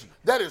far-fetched. not crazy.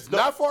 That is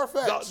not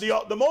far-fetched.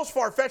 The most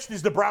far-fetched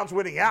is the Browns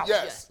winning out.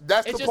 Yes,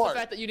 that's it's the just part. the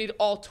fact that you need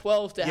all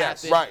 12 to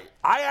happen. Right.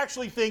 I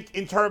actually think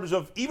in terms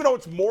of, even though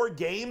it's more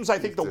games, I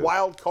think the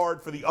wild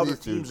card for the other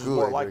teams is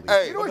more likely.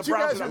 Hey, You know But what the you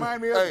Browns guys are-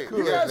 remind me of?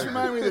 You guys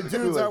remind me of the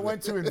dudes I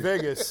went to in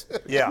Vegas.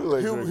 Yeah.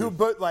 Who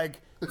put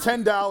like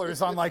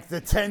 $10 on like the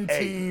 10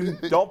 team.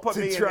 Don't put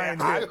me in try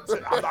there.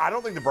 and I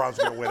don't think the Browns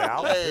are going to win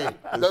out. Hey,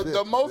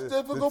 the most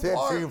difficult the 10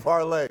 part. team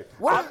parlay.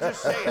 I'm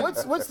just saying.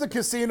 What's the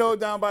casino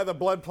down by the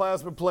blood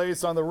plasma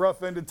place on the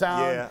rough end of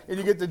town? Yeah. And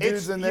you get the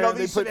dudes It's- in you there know, and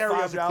they these put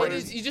scenarios are It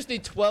crazy. is, you just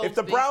need 12 If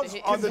the things Browns to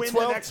hit. can the win the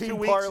 12 next 2 team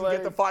weeks and parlay.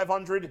 get to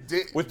 500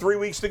 with 3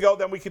 weeks to go,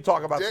 then we can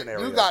talk about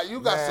scenarios. You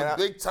got Man, some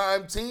big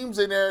time teams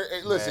in there.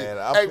 Hey, listen,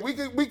 Man,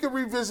 we can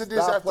revisit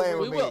this Stop after playing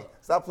We with will. me.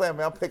 Stop playing,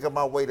 man. I'm picking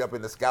my weight up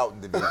in the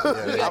scouting division.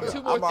 We got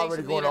two more I'm things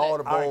already from going the to all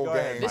the internet. bowl All right, go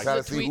ahead, games, This trying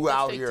is to a see tweet who that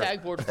out say here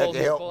tag board that full,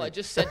 can help Nicole. me. I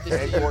just sent this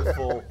to you. Tag board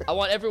full. I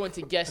want everyone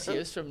to guess here.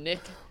 This is from Nick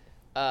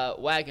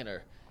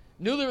Wagoner.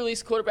 Newly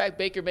released quarterback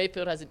Baker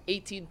Mayfield has an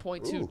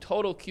 18.2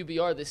 total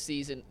QBR this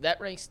season. That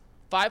ranks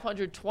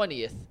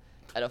 520th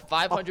at a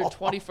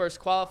 521st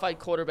qualified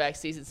quarterback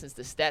season since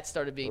the stats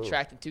started being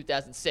tracked in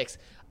 2006.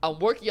 I'm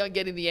working on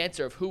getting the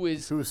answer of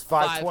who's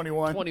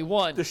 521.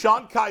 521.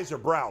 Deshaun Kaiser,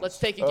 Browns. Let's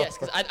take a guess,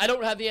 because I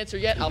don't have the answer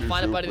yet. I'll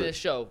find it by the end of the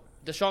show.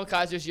 Deshaun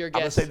Kaiser's your I'm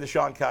going guess. to say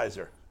Deshaun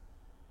Kaiser.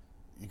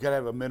 You got to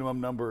have a minimum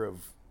number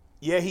of.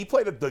 Yeah, he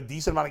played a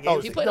decent amount of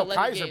games. He played No,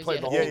 11 Kaiser games.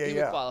 played Yeah, the he whole- would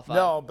Yeah. qualify.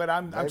 No, but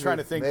I'm trying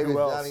to think maybe who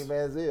else. Johnny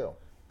Manziel.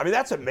 I mean,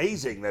 that's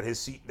amazing that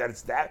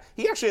it's that.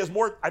 He actually has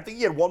more. I think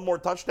he had one more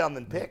touchdown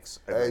than picks.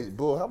 Hey,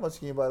 Bull, how much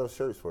can you buy those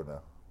shirts for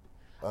now?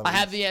 I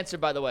have the answer,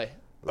 by the way.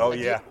 Oh,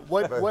 yeah.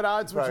 What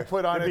odds would you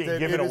put on They're it being that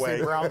given it is away.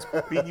 a Browns?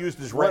 Being used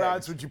as What rags.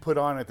 odds would you put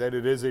on it that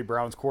it is a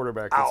Browns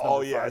quarterback? That's Oh,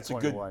 number yeah, it's a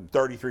good 521?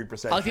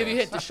 33%. I'll give you a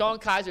hint. Deshaun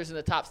Kaiser's in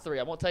the top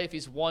 3. I won't tell you if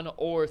he's 1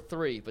 or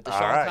 3, but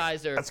Deshaun All right.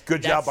 Kaiser. That's a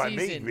good that job by me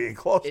season being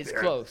close is there.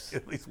 close.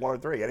 At least 1 or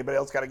 3. Anybody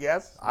else got a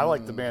guess? I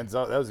like the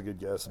Manziel. That was a good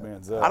guess,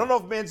 Manziel. I don't know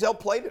if Manziel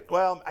played it.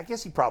 Well, I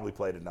guess he probably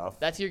played enough.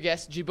 That's your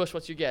guess. G. Bush,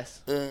 what's your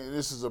guess? And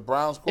this is a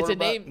Browns It's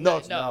quarterback. a name. No,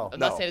 it's no. I'm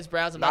not saying it's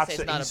Browns. I'm not saying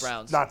it's not a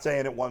Browns. Not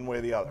saying it one way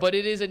or the other. But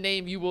it is a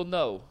name you will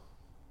know.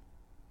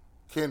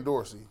 Ken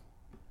Dorsey.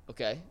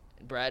 Okay.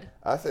 Brad?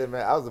 I said,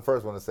 man, I was the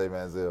first one to say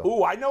Manziel.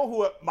 Ooh, I know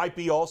who it might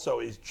be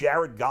also is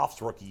Jared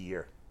Goff's rookie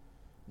year.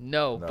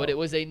 No, but it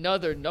was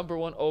another number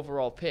 1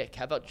 overall pick.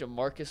 How about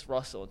Jamarcus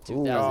Russell in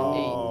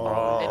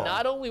 2008? And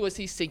not only was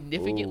he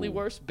significantly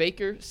worse,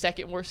 Baker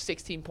second worst,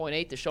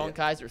 16.8. Deshaun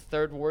Kaiser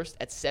third worst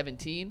at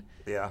 17.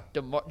 Yeah.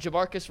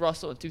 Jamarcus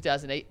Russell in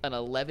 2008 an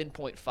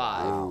 11.5.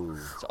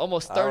 So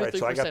almost All right, 33%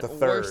 so I got the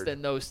worse third.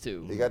 than those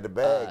two. He got the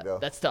bag, though.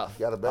 That's tough. He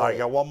got a bag. All right,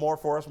 got one more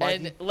for us,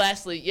 Mikey? And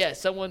lastly,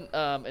 someone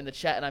in the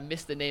chat, and I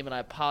missed the name, and I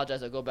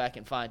apologize. I'll go back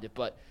and find it.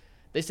 But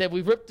they said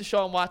we ripped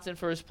Deshaun Watson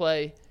for his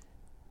play,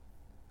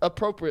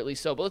 appropriately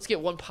so. But let's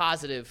get one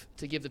positive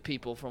to give the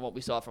people from what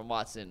we saw from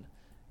Watson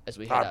as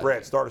we head out. Brad,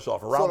 here. start us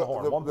off around the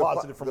horn. One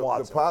positive from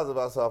Watson. The positive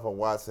I saw from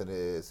Watson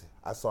is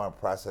I saw him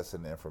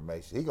processing the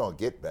information. He's going to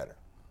get better.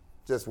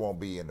 Just won't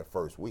be in the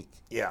first week.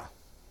 Yeah.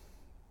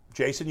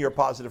 Jason, you're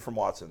positive from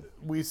Watson.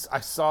 We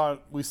saw a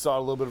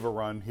little bit of a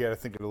run. He had, I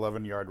think, an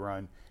 11-yard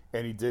run,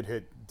 and he did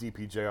hit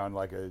DPJ on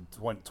like a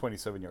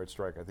 27-yard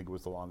strike. I think it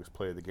was the longest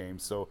play of the game.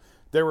 So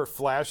there were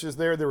flashes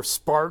there. There were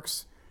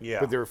sparks,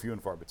 but they were few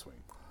and far between.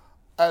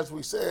 As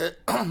we said,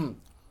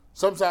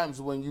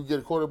 sometimes when you get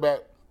a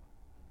quarterback,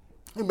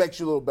 it makes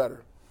you a little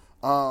better.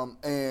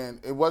 And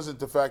it wasn't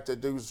the fact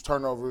that those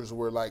turnovers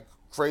were like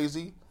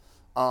crazy,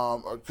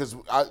 because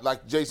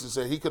like Jason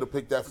said, he could have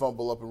picked that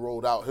fumble up and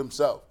rolled out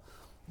himself.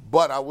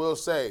 But I will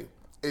say,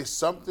 it's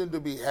something to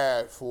be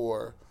had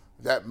for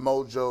that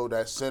mojo,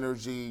 that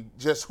synergy,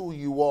 just who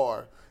you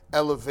are,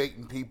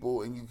 elevating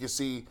people, and you can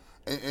see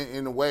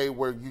in a way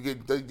where you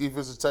get the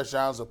defensive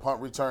touchdowns, a punt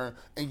return,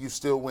 and you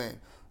still win.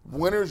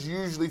 Winners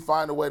usually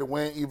find a way to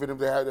win, even if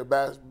they have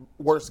their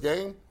worst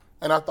game.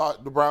 And I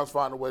thought the Browns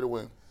found a way to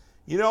win.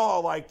 You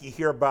know, like you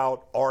hear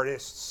about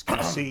artists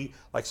can see,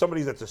 like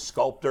somebody that's a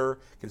sculptor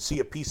can see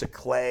a piece of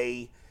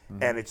clay,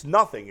 and it's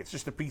nothing. It's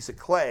just a piece of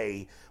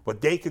clay,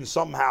 but they can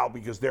somehow,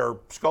 because they're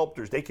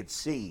sculptors, they could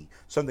see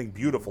something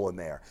beautiful in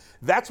there.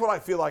 That's what I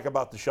feel like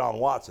about Deshaun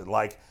Watson.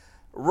 Like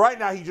right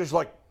now,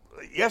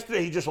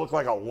 yesterday he just looked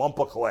like a lump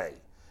of clay.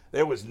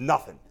 There was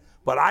nothing,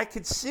 but I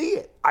could see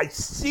it. I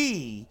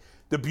see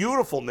the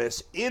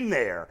beautifulness in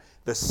there,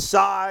 the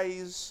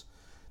size,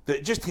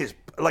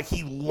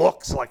 he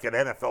looks like an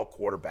NFL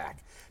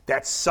quarterback.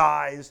 That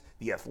size,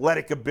 the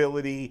athletic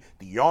ability,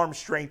 the arm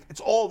strength, it's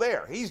all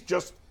there. He's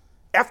just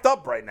effed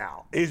up right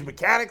now. His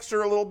mechanics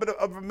are a little bit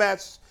of a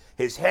mess.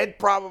 His head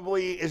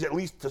probably is, at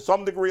least to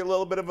some degree, a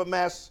little bit of a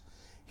mess.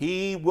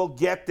 He will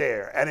get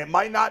there, and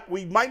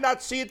we might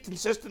not see it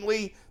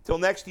consistently till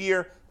next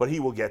year, but he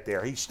will get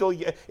there.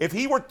 If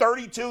he were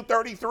 32,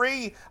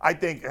 33, I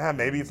think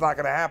maybe it's not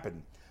going to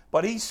happen.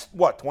 But he's,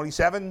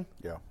 27?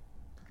 Yeah.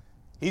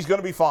 He's going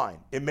to be fine.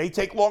 It may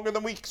take longer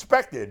than we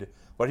expected,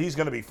 but he's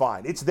going to be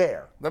fine. It's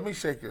there. Let me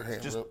shake your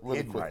hand Just really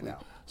hidden quickly. right now.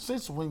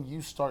 Since when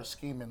you start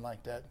scheming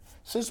like that?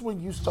 Since when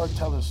you start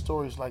telling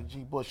stories like G.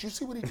 Bush? You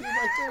see what he did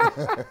right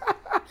there?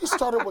 He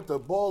started with a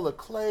ball of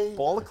clay.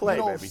 Ball of clay,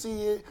 You don't baby.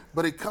 see it,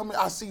 but it coming.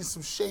 I see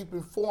some shape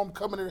and form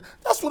coming in.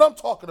 That's what I'm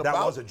talking about.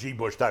 That was a G.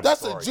 Bush type That's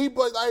story. a G.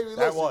 Bush.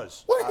 That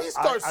was. When did he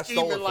start I stole it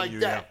scheming from like you,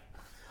 that?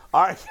 yeah.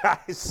 All right,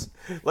 guys.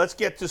 Let's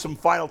get to some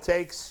final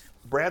takes.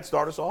 Brad,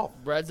 start us off.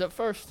 Brad's up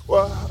first.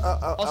 Well,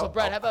 Also,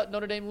 Brad, how about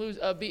Notre Dame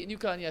beating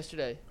UConn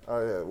yesterday?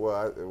 Oh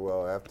yeah.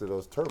 Well, after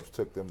those Terps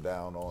took them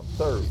down on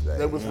Thursday,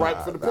 That was right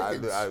for the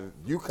pickings.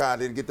 UConn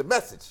didn't get the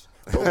message.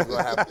 So we was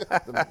gonna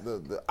have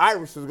the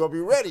Irish was gonna be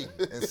ready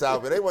in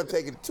South Bend. They weren't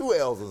taking 2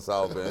 L's in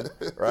South Bend,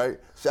 right?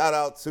 Shout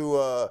out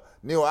to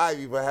Neil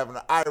Ivey for having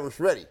the Irish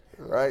ready,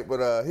 right?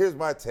 But here's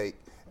my take,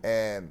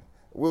 and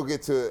we'll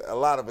get to a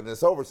lot of it in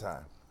this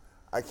overtime.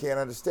 I can't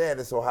understand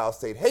this Ohio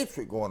State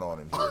hatred going on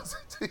in here.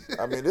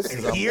 I mean, this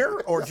is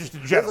here or just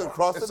in this general? is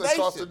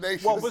across the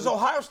nation. Well, because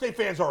Ohio State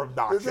fans are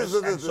obnoxious,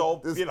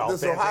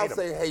 This Ohio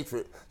State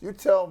hatred. You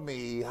tell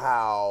me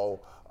how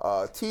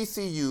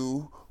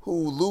TCU,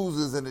 who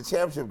loses in the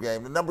championship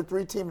game, the number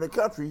 3 team in the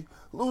country,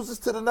 loses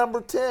to the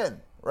number 10,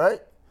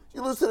 right?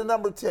 You lose to the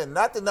number 10,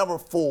 not the number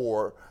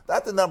 4,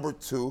 not the number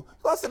 2. You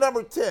lost to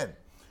number 10.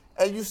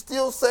 And you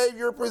still save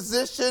your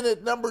position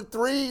at number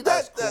 3?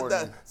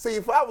 See,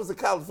 if I was a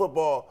college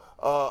football,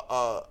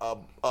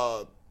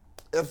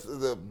 if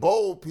the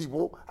bowl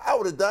people, I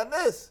would have done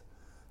this.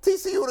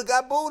 TCU would have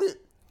got booted.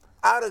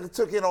 I would have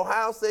took in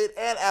Ohio State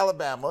and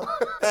Alabama,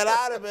 and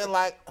I'd have been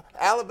like,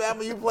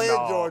 Alabama, you playing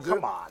Georgia.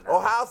 Come on.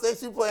 Ohio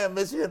State, you playing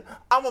Michigan.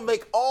 I'm going to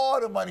make all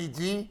the money,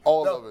 G.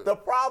 All of it. The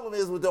problem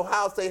is with the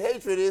Ohio State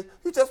hatred is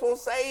you just won't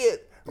say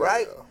it,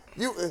 right?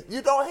 Yeah.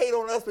 You don't hate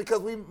on us because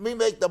we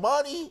make the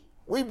money.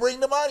 We bring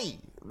the money.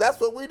 That's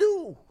what we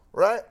do,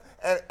 right?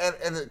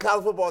 And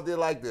college football did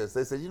like this.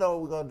 They said, you know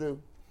what we're going to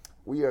do?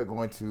 We are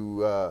going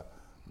to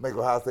make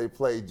Ohio State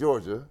play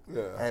Georgia.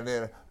 Yeah. And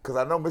then, because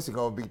I know Michigan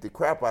going to beat the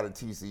crap out of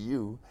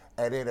TCU.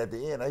 And then at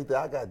the end, I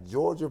got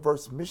Georgia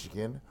versus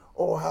Michigan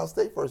or Ohio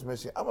State versus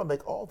Michigan. I'm going to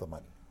make all the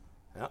money.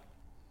 Yeah.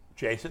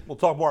 Jason, we'll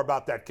talk more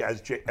about that,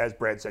 as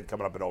Brad said,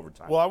 coming up in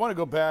overtime. Well, I want to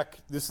go back.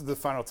 This is the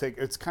final take.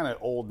 It's kind of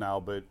old now,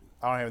 but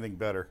I don't have anything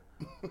better.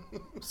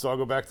 So I'll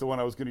go back to the one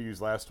I was going to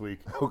use last week.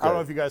 Okay. I don't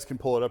know if you guys can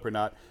pull it up or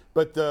not.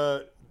 But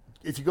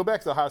if you go back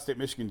to the Ohio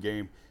State-Michigan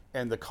game,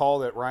 and the call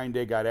that Ryan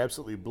Day got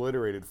absolutely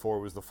obliterated for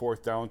was the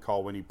 4th down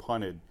call when he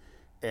punted,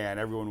 and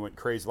everyone went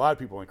crazy. A lot of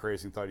people went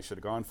crazy and thought he should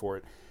have gone for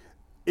it.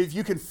 If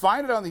you can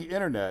find it on the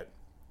internet,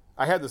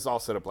 I had this all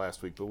set up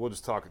last week, but we'll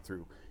just talk it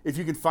through. If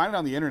you can find it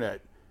on the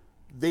internet,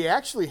 they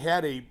actually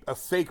had a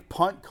fake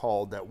punt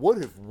called that would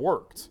have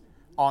worked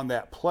on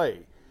that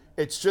play.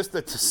 It's just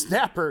that the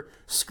snapper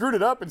screwed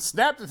it up and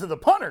snapped it to the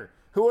punter,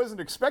 who wasn't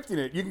expecting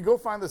it. You can go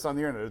find this on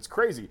the internet. It's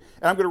crazy.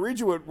 And I'm going to read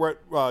you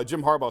what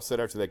Jim Harbaugh said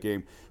after that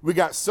game. We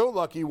got so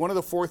lucky, one of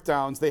the 4th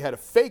downs, they had a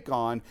fake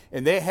on,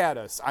 and they had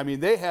us. I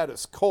mean, they had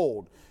us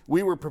cold.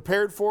 We were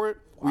prepared for it.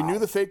 Wow. We knew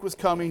the fake was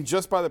coming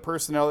just by the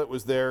personnel that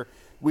was there.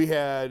 We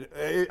had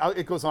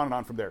it goes on and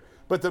on from there.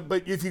 But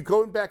if you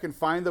go back and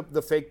find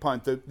the fake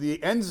punt,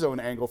 the end zone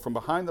angle from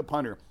behind the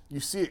punter, you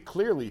see it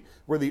clearly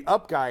where the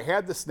up guy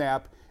had the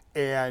snap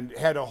and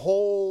had a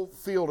whole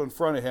field in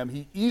front of him.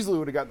 He easily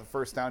would have gotten the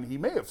 1st down. He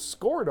may have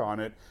scored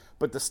on it,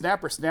 but the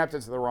snapper snapped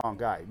it to the wrong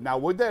guy. Now,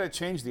 would that have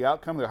changed the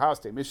outcome of the Ohio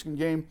State-Michigan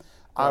game?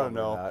 I don't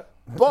know. Not.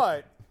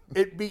 But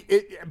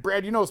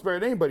Brad, you know it's better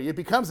than anybody. It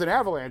becomes an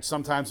avalanche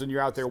sometimes when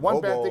you're out there. One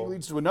bad thing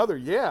leads to another,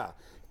 yeah.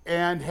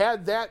 And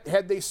had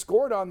they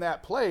scored on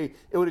that play,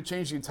 it would have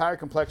changed the entire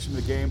complexion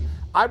of the game.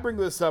 I bring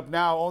this up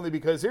now only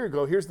because, here you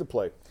go, here's the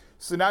play.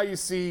 So now you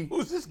see.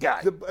 Who's this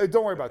guy?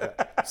 Don't worry about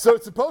that. So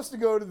it's supposed to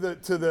go to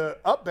the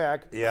up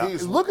back. Yeah.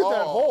 Look at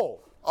that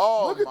hole.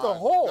 Look at the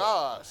hole.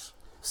 Gosh.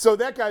 So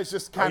that guy's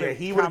just kind of.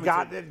 He would have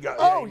gotten it.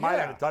 He might have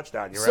had a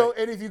touchdown. You're right.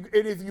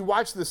 And if you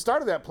watch the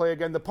start of that play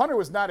again, the punter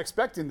was not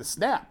expecting the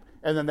snap,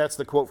 and then that's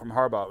the quote from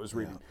Harbaugh I was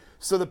reading. Yeah.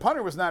 So the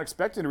punter was not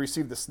expecting to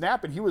receive the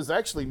snap, and he was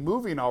actually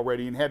moving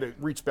already and had to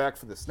reach back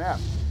for the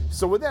snap.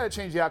 So would that have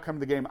changed the outcome of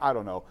the game? I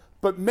don't know,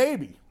 but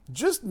maybe,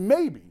 just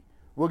maybe.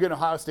 We'll get an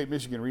Ohio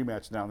State-Michigan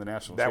rematch now in the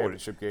national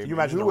championship game. Can you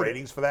imagine the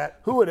ratings for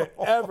that? Who would have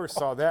ever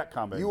saw that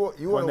coming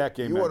when that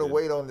game ended? You want to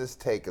wait on this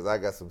take because I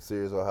got some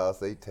serious Ohio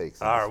State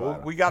takes. All right,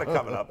 well, we got it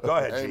coming up. Go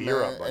ahead, G.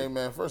 You're up, buddy. Hey,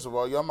 man, first of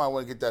all, y'all might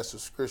want to get that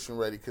subscription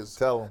ready because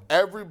Tell them.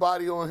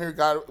 Everybody on here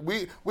got it.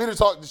 We done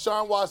talked to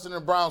Deshaun Watson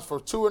and Browns for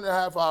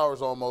 2.5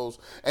 hours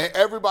almost, and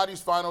everybody's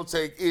final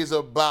take is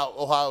about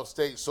Ohio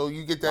State. So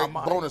you get that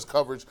bonus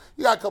coverage.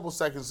 You got a couple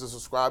seconds to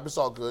subscribe. It's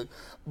all good.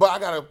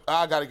 But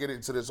I gotta get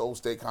into this old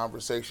State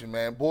conversation,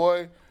 man.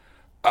 Boy.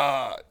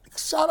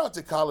 Shout out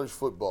to college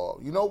football.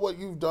 You know what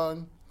you've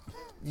done?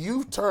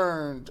 You've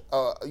turned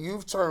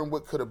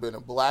what could have been a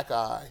black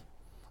eye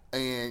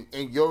and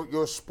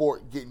your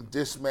sport getting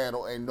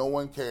dismantled and no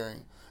one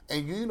caring.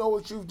 And you know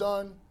what you've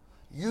done?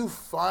 You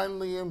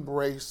finally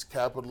embraced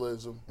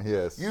capitalism.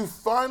 Yes. You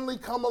finally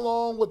come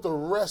along with the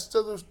rest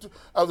of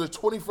the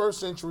 21st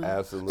century.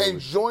 Absolutely. And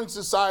join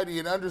society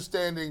in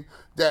understanding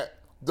that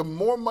the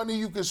more money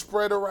you can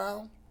spread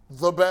around,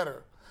 the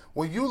better.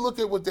 When you look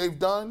at what they've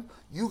done,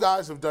 you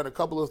guys have done a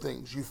couple of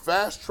things. You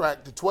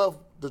fast-tracked the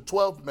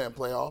 12-man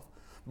playoff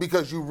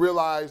because you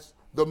realize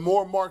the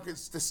more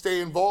markets to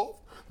stay involved,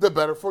 the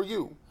better for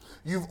you.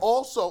 You've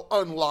also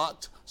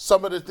unlocked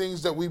some of the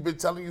things that we've been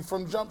telling you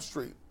from Jump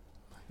Street.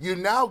 You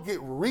now get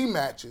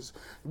rematches.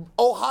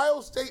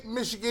 Ohio State,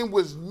 Michigan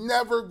was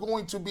never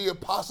going to be a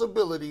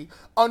possibility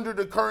under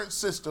the current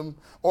system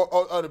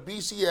or the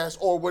BCS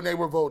or when they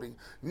were voting.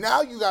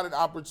 Now you got an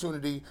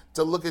opportunity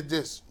to look at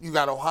this. You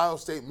got Ohio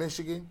State,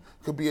 Michigan,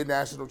 could be a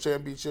national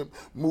championship.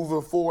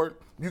 Moving forward,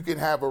 you can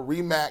have a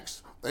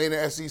rematch in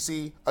the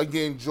SEC,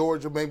 again,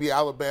 Georgia, maybe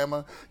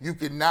Alabama. You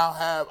can now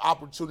have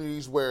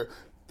opportunities where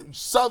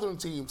Southern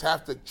teams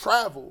have to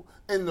travel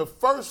in the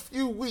first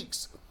few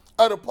weeks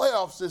of the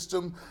playoff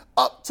system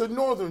up to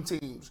northern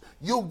teams.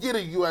 You'll get a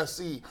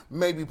USC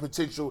maybe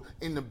potential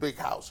in the big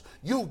house.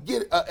 You'll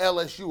get a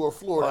LSU or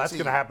Florida Well, that's team.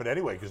 going to happen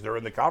anyway because they're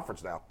in the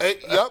conference now. And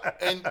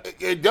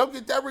they'll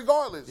get that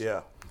regardless.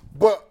 Yeah.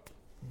 But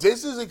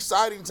this is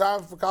exciting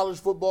times for college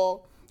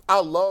football. I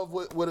love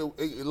what a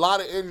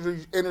lot of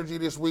energy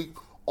this week.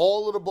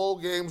 All of the bowl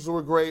games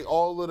were great.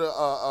 All of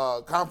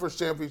the conference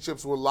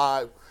championships were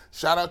live.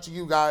 Shout out to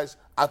you guys.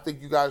 I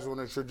think you guys are on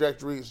a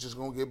trajectory. It's just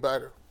going to get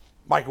better.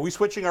 Mike, are we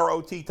switching our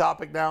OT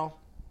topic now?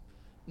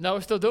 No,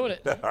 we're still doing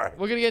it. All right.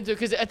 We're going to get into it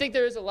because I think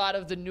there is a lot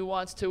of the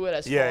nuance to it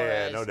as far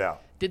as no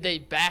doubt. Did they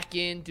back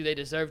in? Do they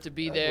deserve to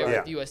be there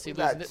right. with USC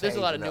Not losing? There's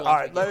a lot of changing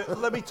nuance. All right,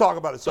 let me talk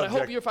about a but I subject.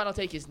 hope your final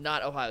take is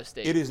not Ohio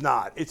State. It is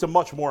not. It's a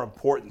much more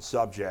important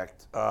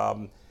subject.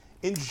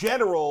 In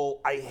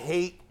general, I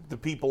hate the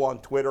people on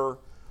Twitter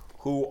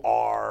who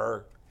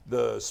are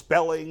the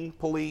spelling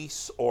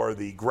police or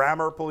the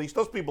grammar police.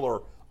 Those people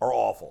are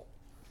awful,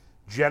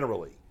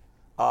 generally.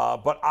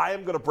 But I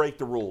am going to break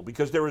the rule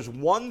because there is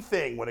one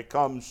thing when it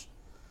comes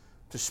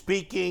to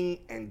speaking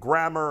and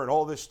grammar and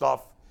all this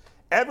stuff.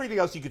 Everything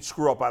else you could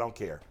screw up, I don't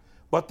care.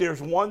 But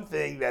there's one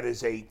thing that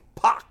is a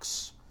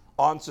pox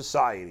on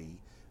society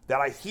that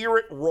I hear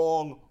it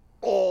wrong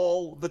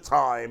all the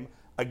time.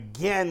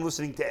 Again,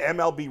 listening to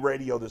MLB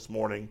radio this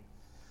morning,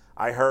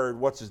 I heard,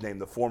 what's his name,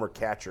 the former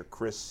catcher,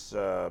 Chris...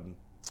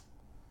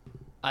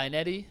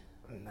 Iannetti?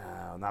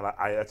 No,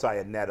 that's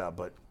Iannetta,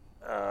 but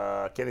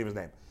can't think of his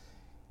name.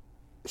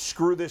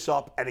 Screw this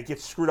up, and it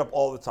gets screwed up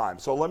all the time.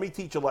 So let me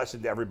teach a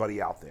lesson to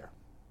everybody out there.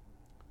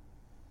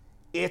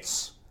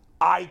 It's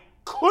I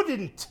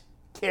couldn't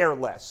care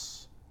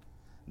less.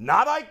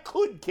 Not I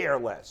could care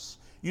less.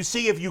 You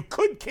see, if you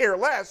could care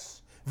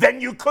less, then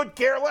you could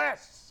care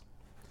less.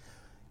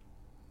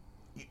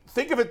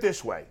 Think of it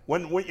this way.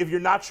 If you're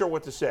not sure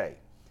what to say,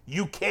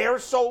 you care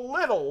so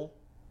little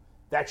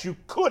that you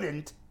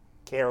couldn't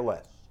care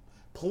less.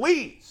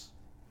 Please,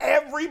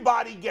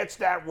 everybody gets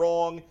that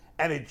wrong,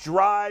 and it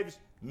drives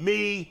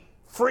me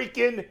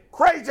freaking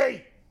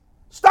crazy.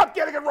 Stop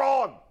getting it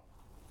wrong.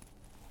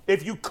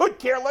 If you could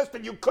care less,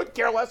 then you could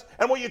care less,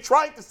 and what you're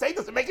trying to say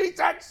doesn't make any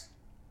sense.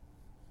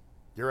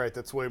 You're right.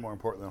 That's way more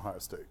important than Ohio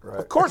State. Right.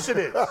 Of course it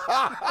is.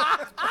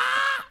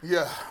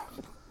 Yeah.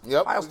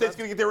 Yep. Ohio State's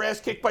going to get their ass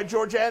kicked by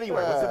Georgia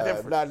anyway. What's the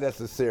difference? Not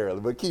necessarily,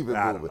 but keep it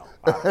I moving.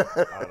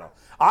 don't know.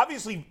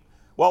 Obviously,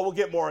 well, we'll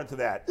get more into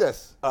that.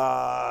 Yes.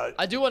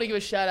 I do want to give a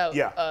shout out.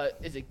 Yeah.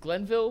 Is it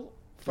Glenville?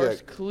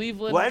 First Yeah.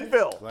 Cleveland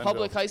Glenville.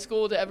 public high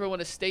school to ever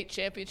win a state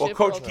championship. Well,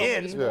 Coach We're all talking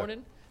Ginn this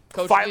morning.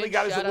 Coach Finally Ginn,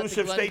 got his shout out to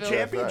elusive state Glenville.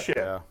 championship.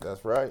 Yeah.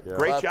 That's right. Yeah.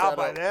 Great Clap job that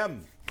by up.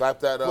 them. Clap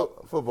that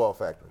up. Football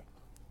factory.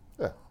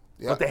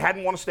 Yeah. But they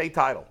hadn't won a state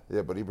title.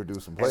 Yeah, but he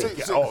produced some And players.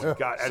 he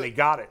got it. And he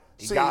got it.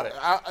 He got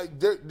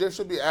it. There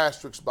should be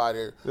asterisks by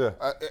there. Yeah.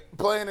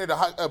 Playing at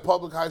a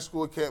public high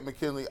school at Camp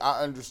McKinley,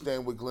 I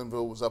understand what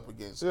Glenville was up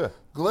against. Yeah.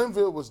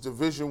 Glenville was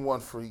Division I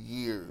for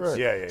years. Right.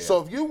 Yeah.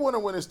 So if you want to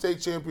win a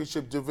state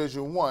championship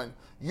Division I,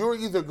 you're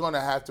either going to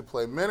have to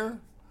play Mentor,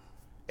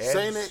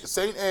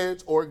 St.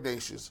 Ed's, or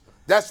Ignatius.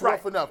 That's Right.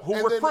 rough enough. Who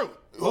And then- recruit.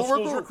 Those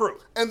schools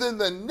recruit. And then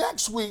the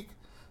next week,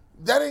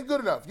 that ain't good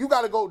enough. You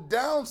got to go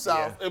down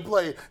south and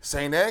play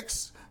St.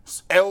 X,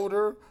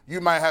 Elder. You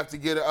might have to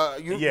get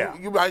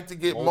you might have to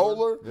get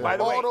Moeller. By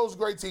the all way, those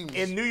great teams.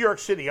 In New York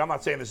City, I'm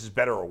not saying this is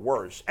better or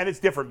worse, and it's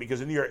different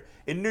because in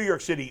New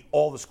York City,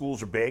 all the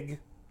schools are big,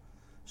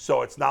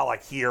 so it's not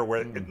like here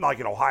where it's not like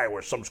in Ohio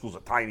where some schools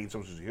are tiny and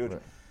some schools are huge.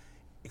 Right.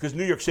 Because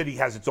New York City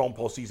has its own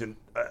postseason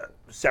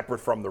separate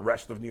from the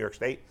rest of New York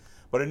State.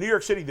 But in New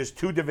York City, there's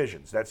two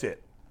divisions. That's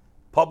it: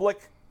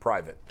 public,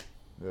 private.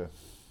 Yeah.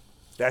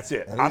 That's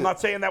it. I'm not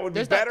saying that would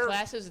be better. There's not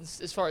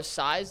classes as far as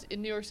size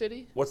in New York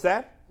City. What's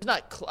that? There's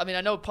not. I mean,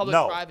 I know public,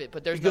 No, private,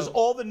 but there's because no.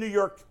 all the New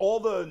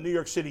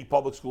York City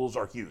public schools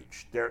are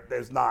huge.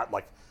 There's not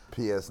like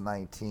PS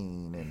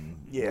 19 and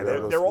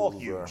they're all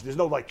huge. There's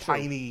no like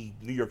tiny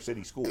New York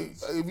City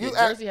schools. If you New ask,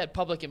 Jersey had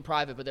public and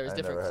private, but there was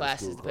different never had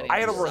classes school depending I on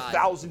had the over size.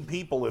 1,000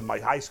 people in my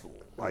high school.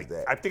 Like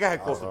that? I think I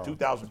had close to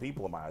 2,000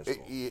 people in my high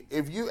school.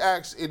 if you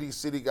ask any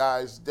city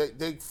guys,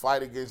 they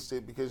fight against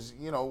it because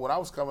when I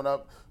was coming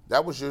up,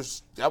 that was your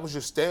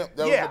stamp.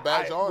 That was a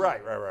badge on.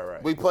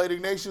 Right. We played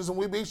Ignatius and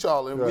we beat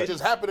y'all, and we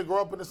just happened to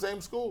grow up in the same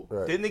school.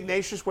 Right. Didn't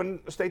Ignatius win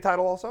a state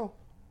title also?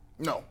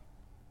 No.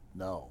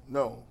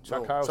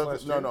 Chuck Hiles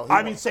last year? No.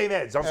 I mean St.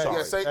 Ed's. I'm sorry.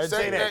 Yeah,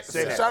 St. Ed's.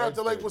 Shout out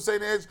to Lakewood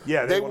St. Ed's.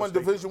 Yeah, they won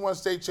Division I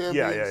state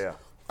champions.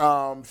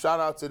 Yeah. Shout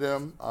out to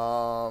them.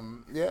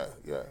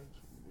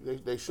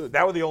 They should.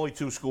 That were the only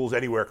two schools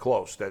anywhere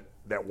close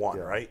that won,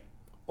 right?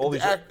 All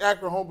these.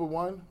 Akron Homer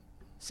won.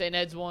 St.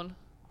 Ed's won.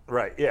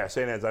 Right. Yeah.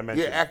 St. Ed's. I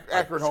mentioned. Yeah, Akron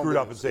I screwed Homer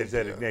up and said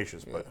St.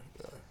 Ignatius, but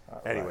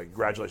anyway, right.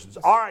 congratulations.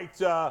 All right,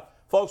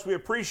 folks, we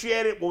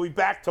appreciate it. We'll be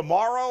back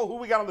tomorrow. Who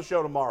we got on the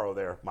show tomorrow?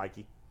 There,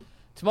 Mikey.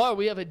 Tomorrow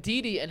we have a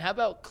Didi, and how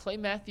about Clay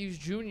Matthews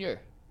Jr.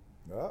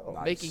 Uh-oh.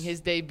 making his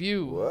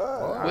debut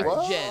What? with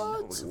What?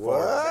 Jen?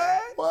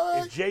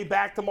 What? Is Jay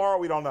back tomorrow?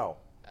 We don't know.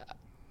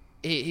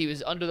 He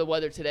was under the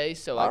weather today,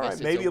 so All I right, guess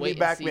it's maybe a he'll be wait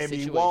back, and see maybe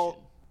he situation. won't.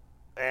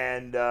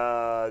 And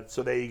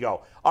so there you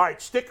go. All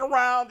right, stick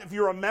around if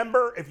you're a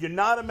member. If you're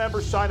not a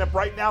member, sign up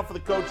right now for the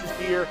coaches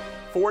tier,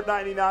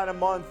 $4.99 a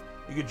month.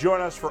 You can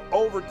join us for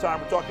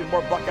overtime. We're talking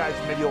more Buckeyes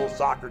and maybe a little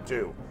soccer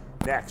too.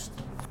 Next.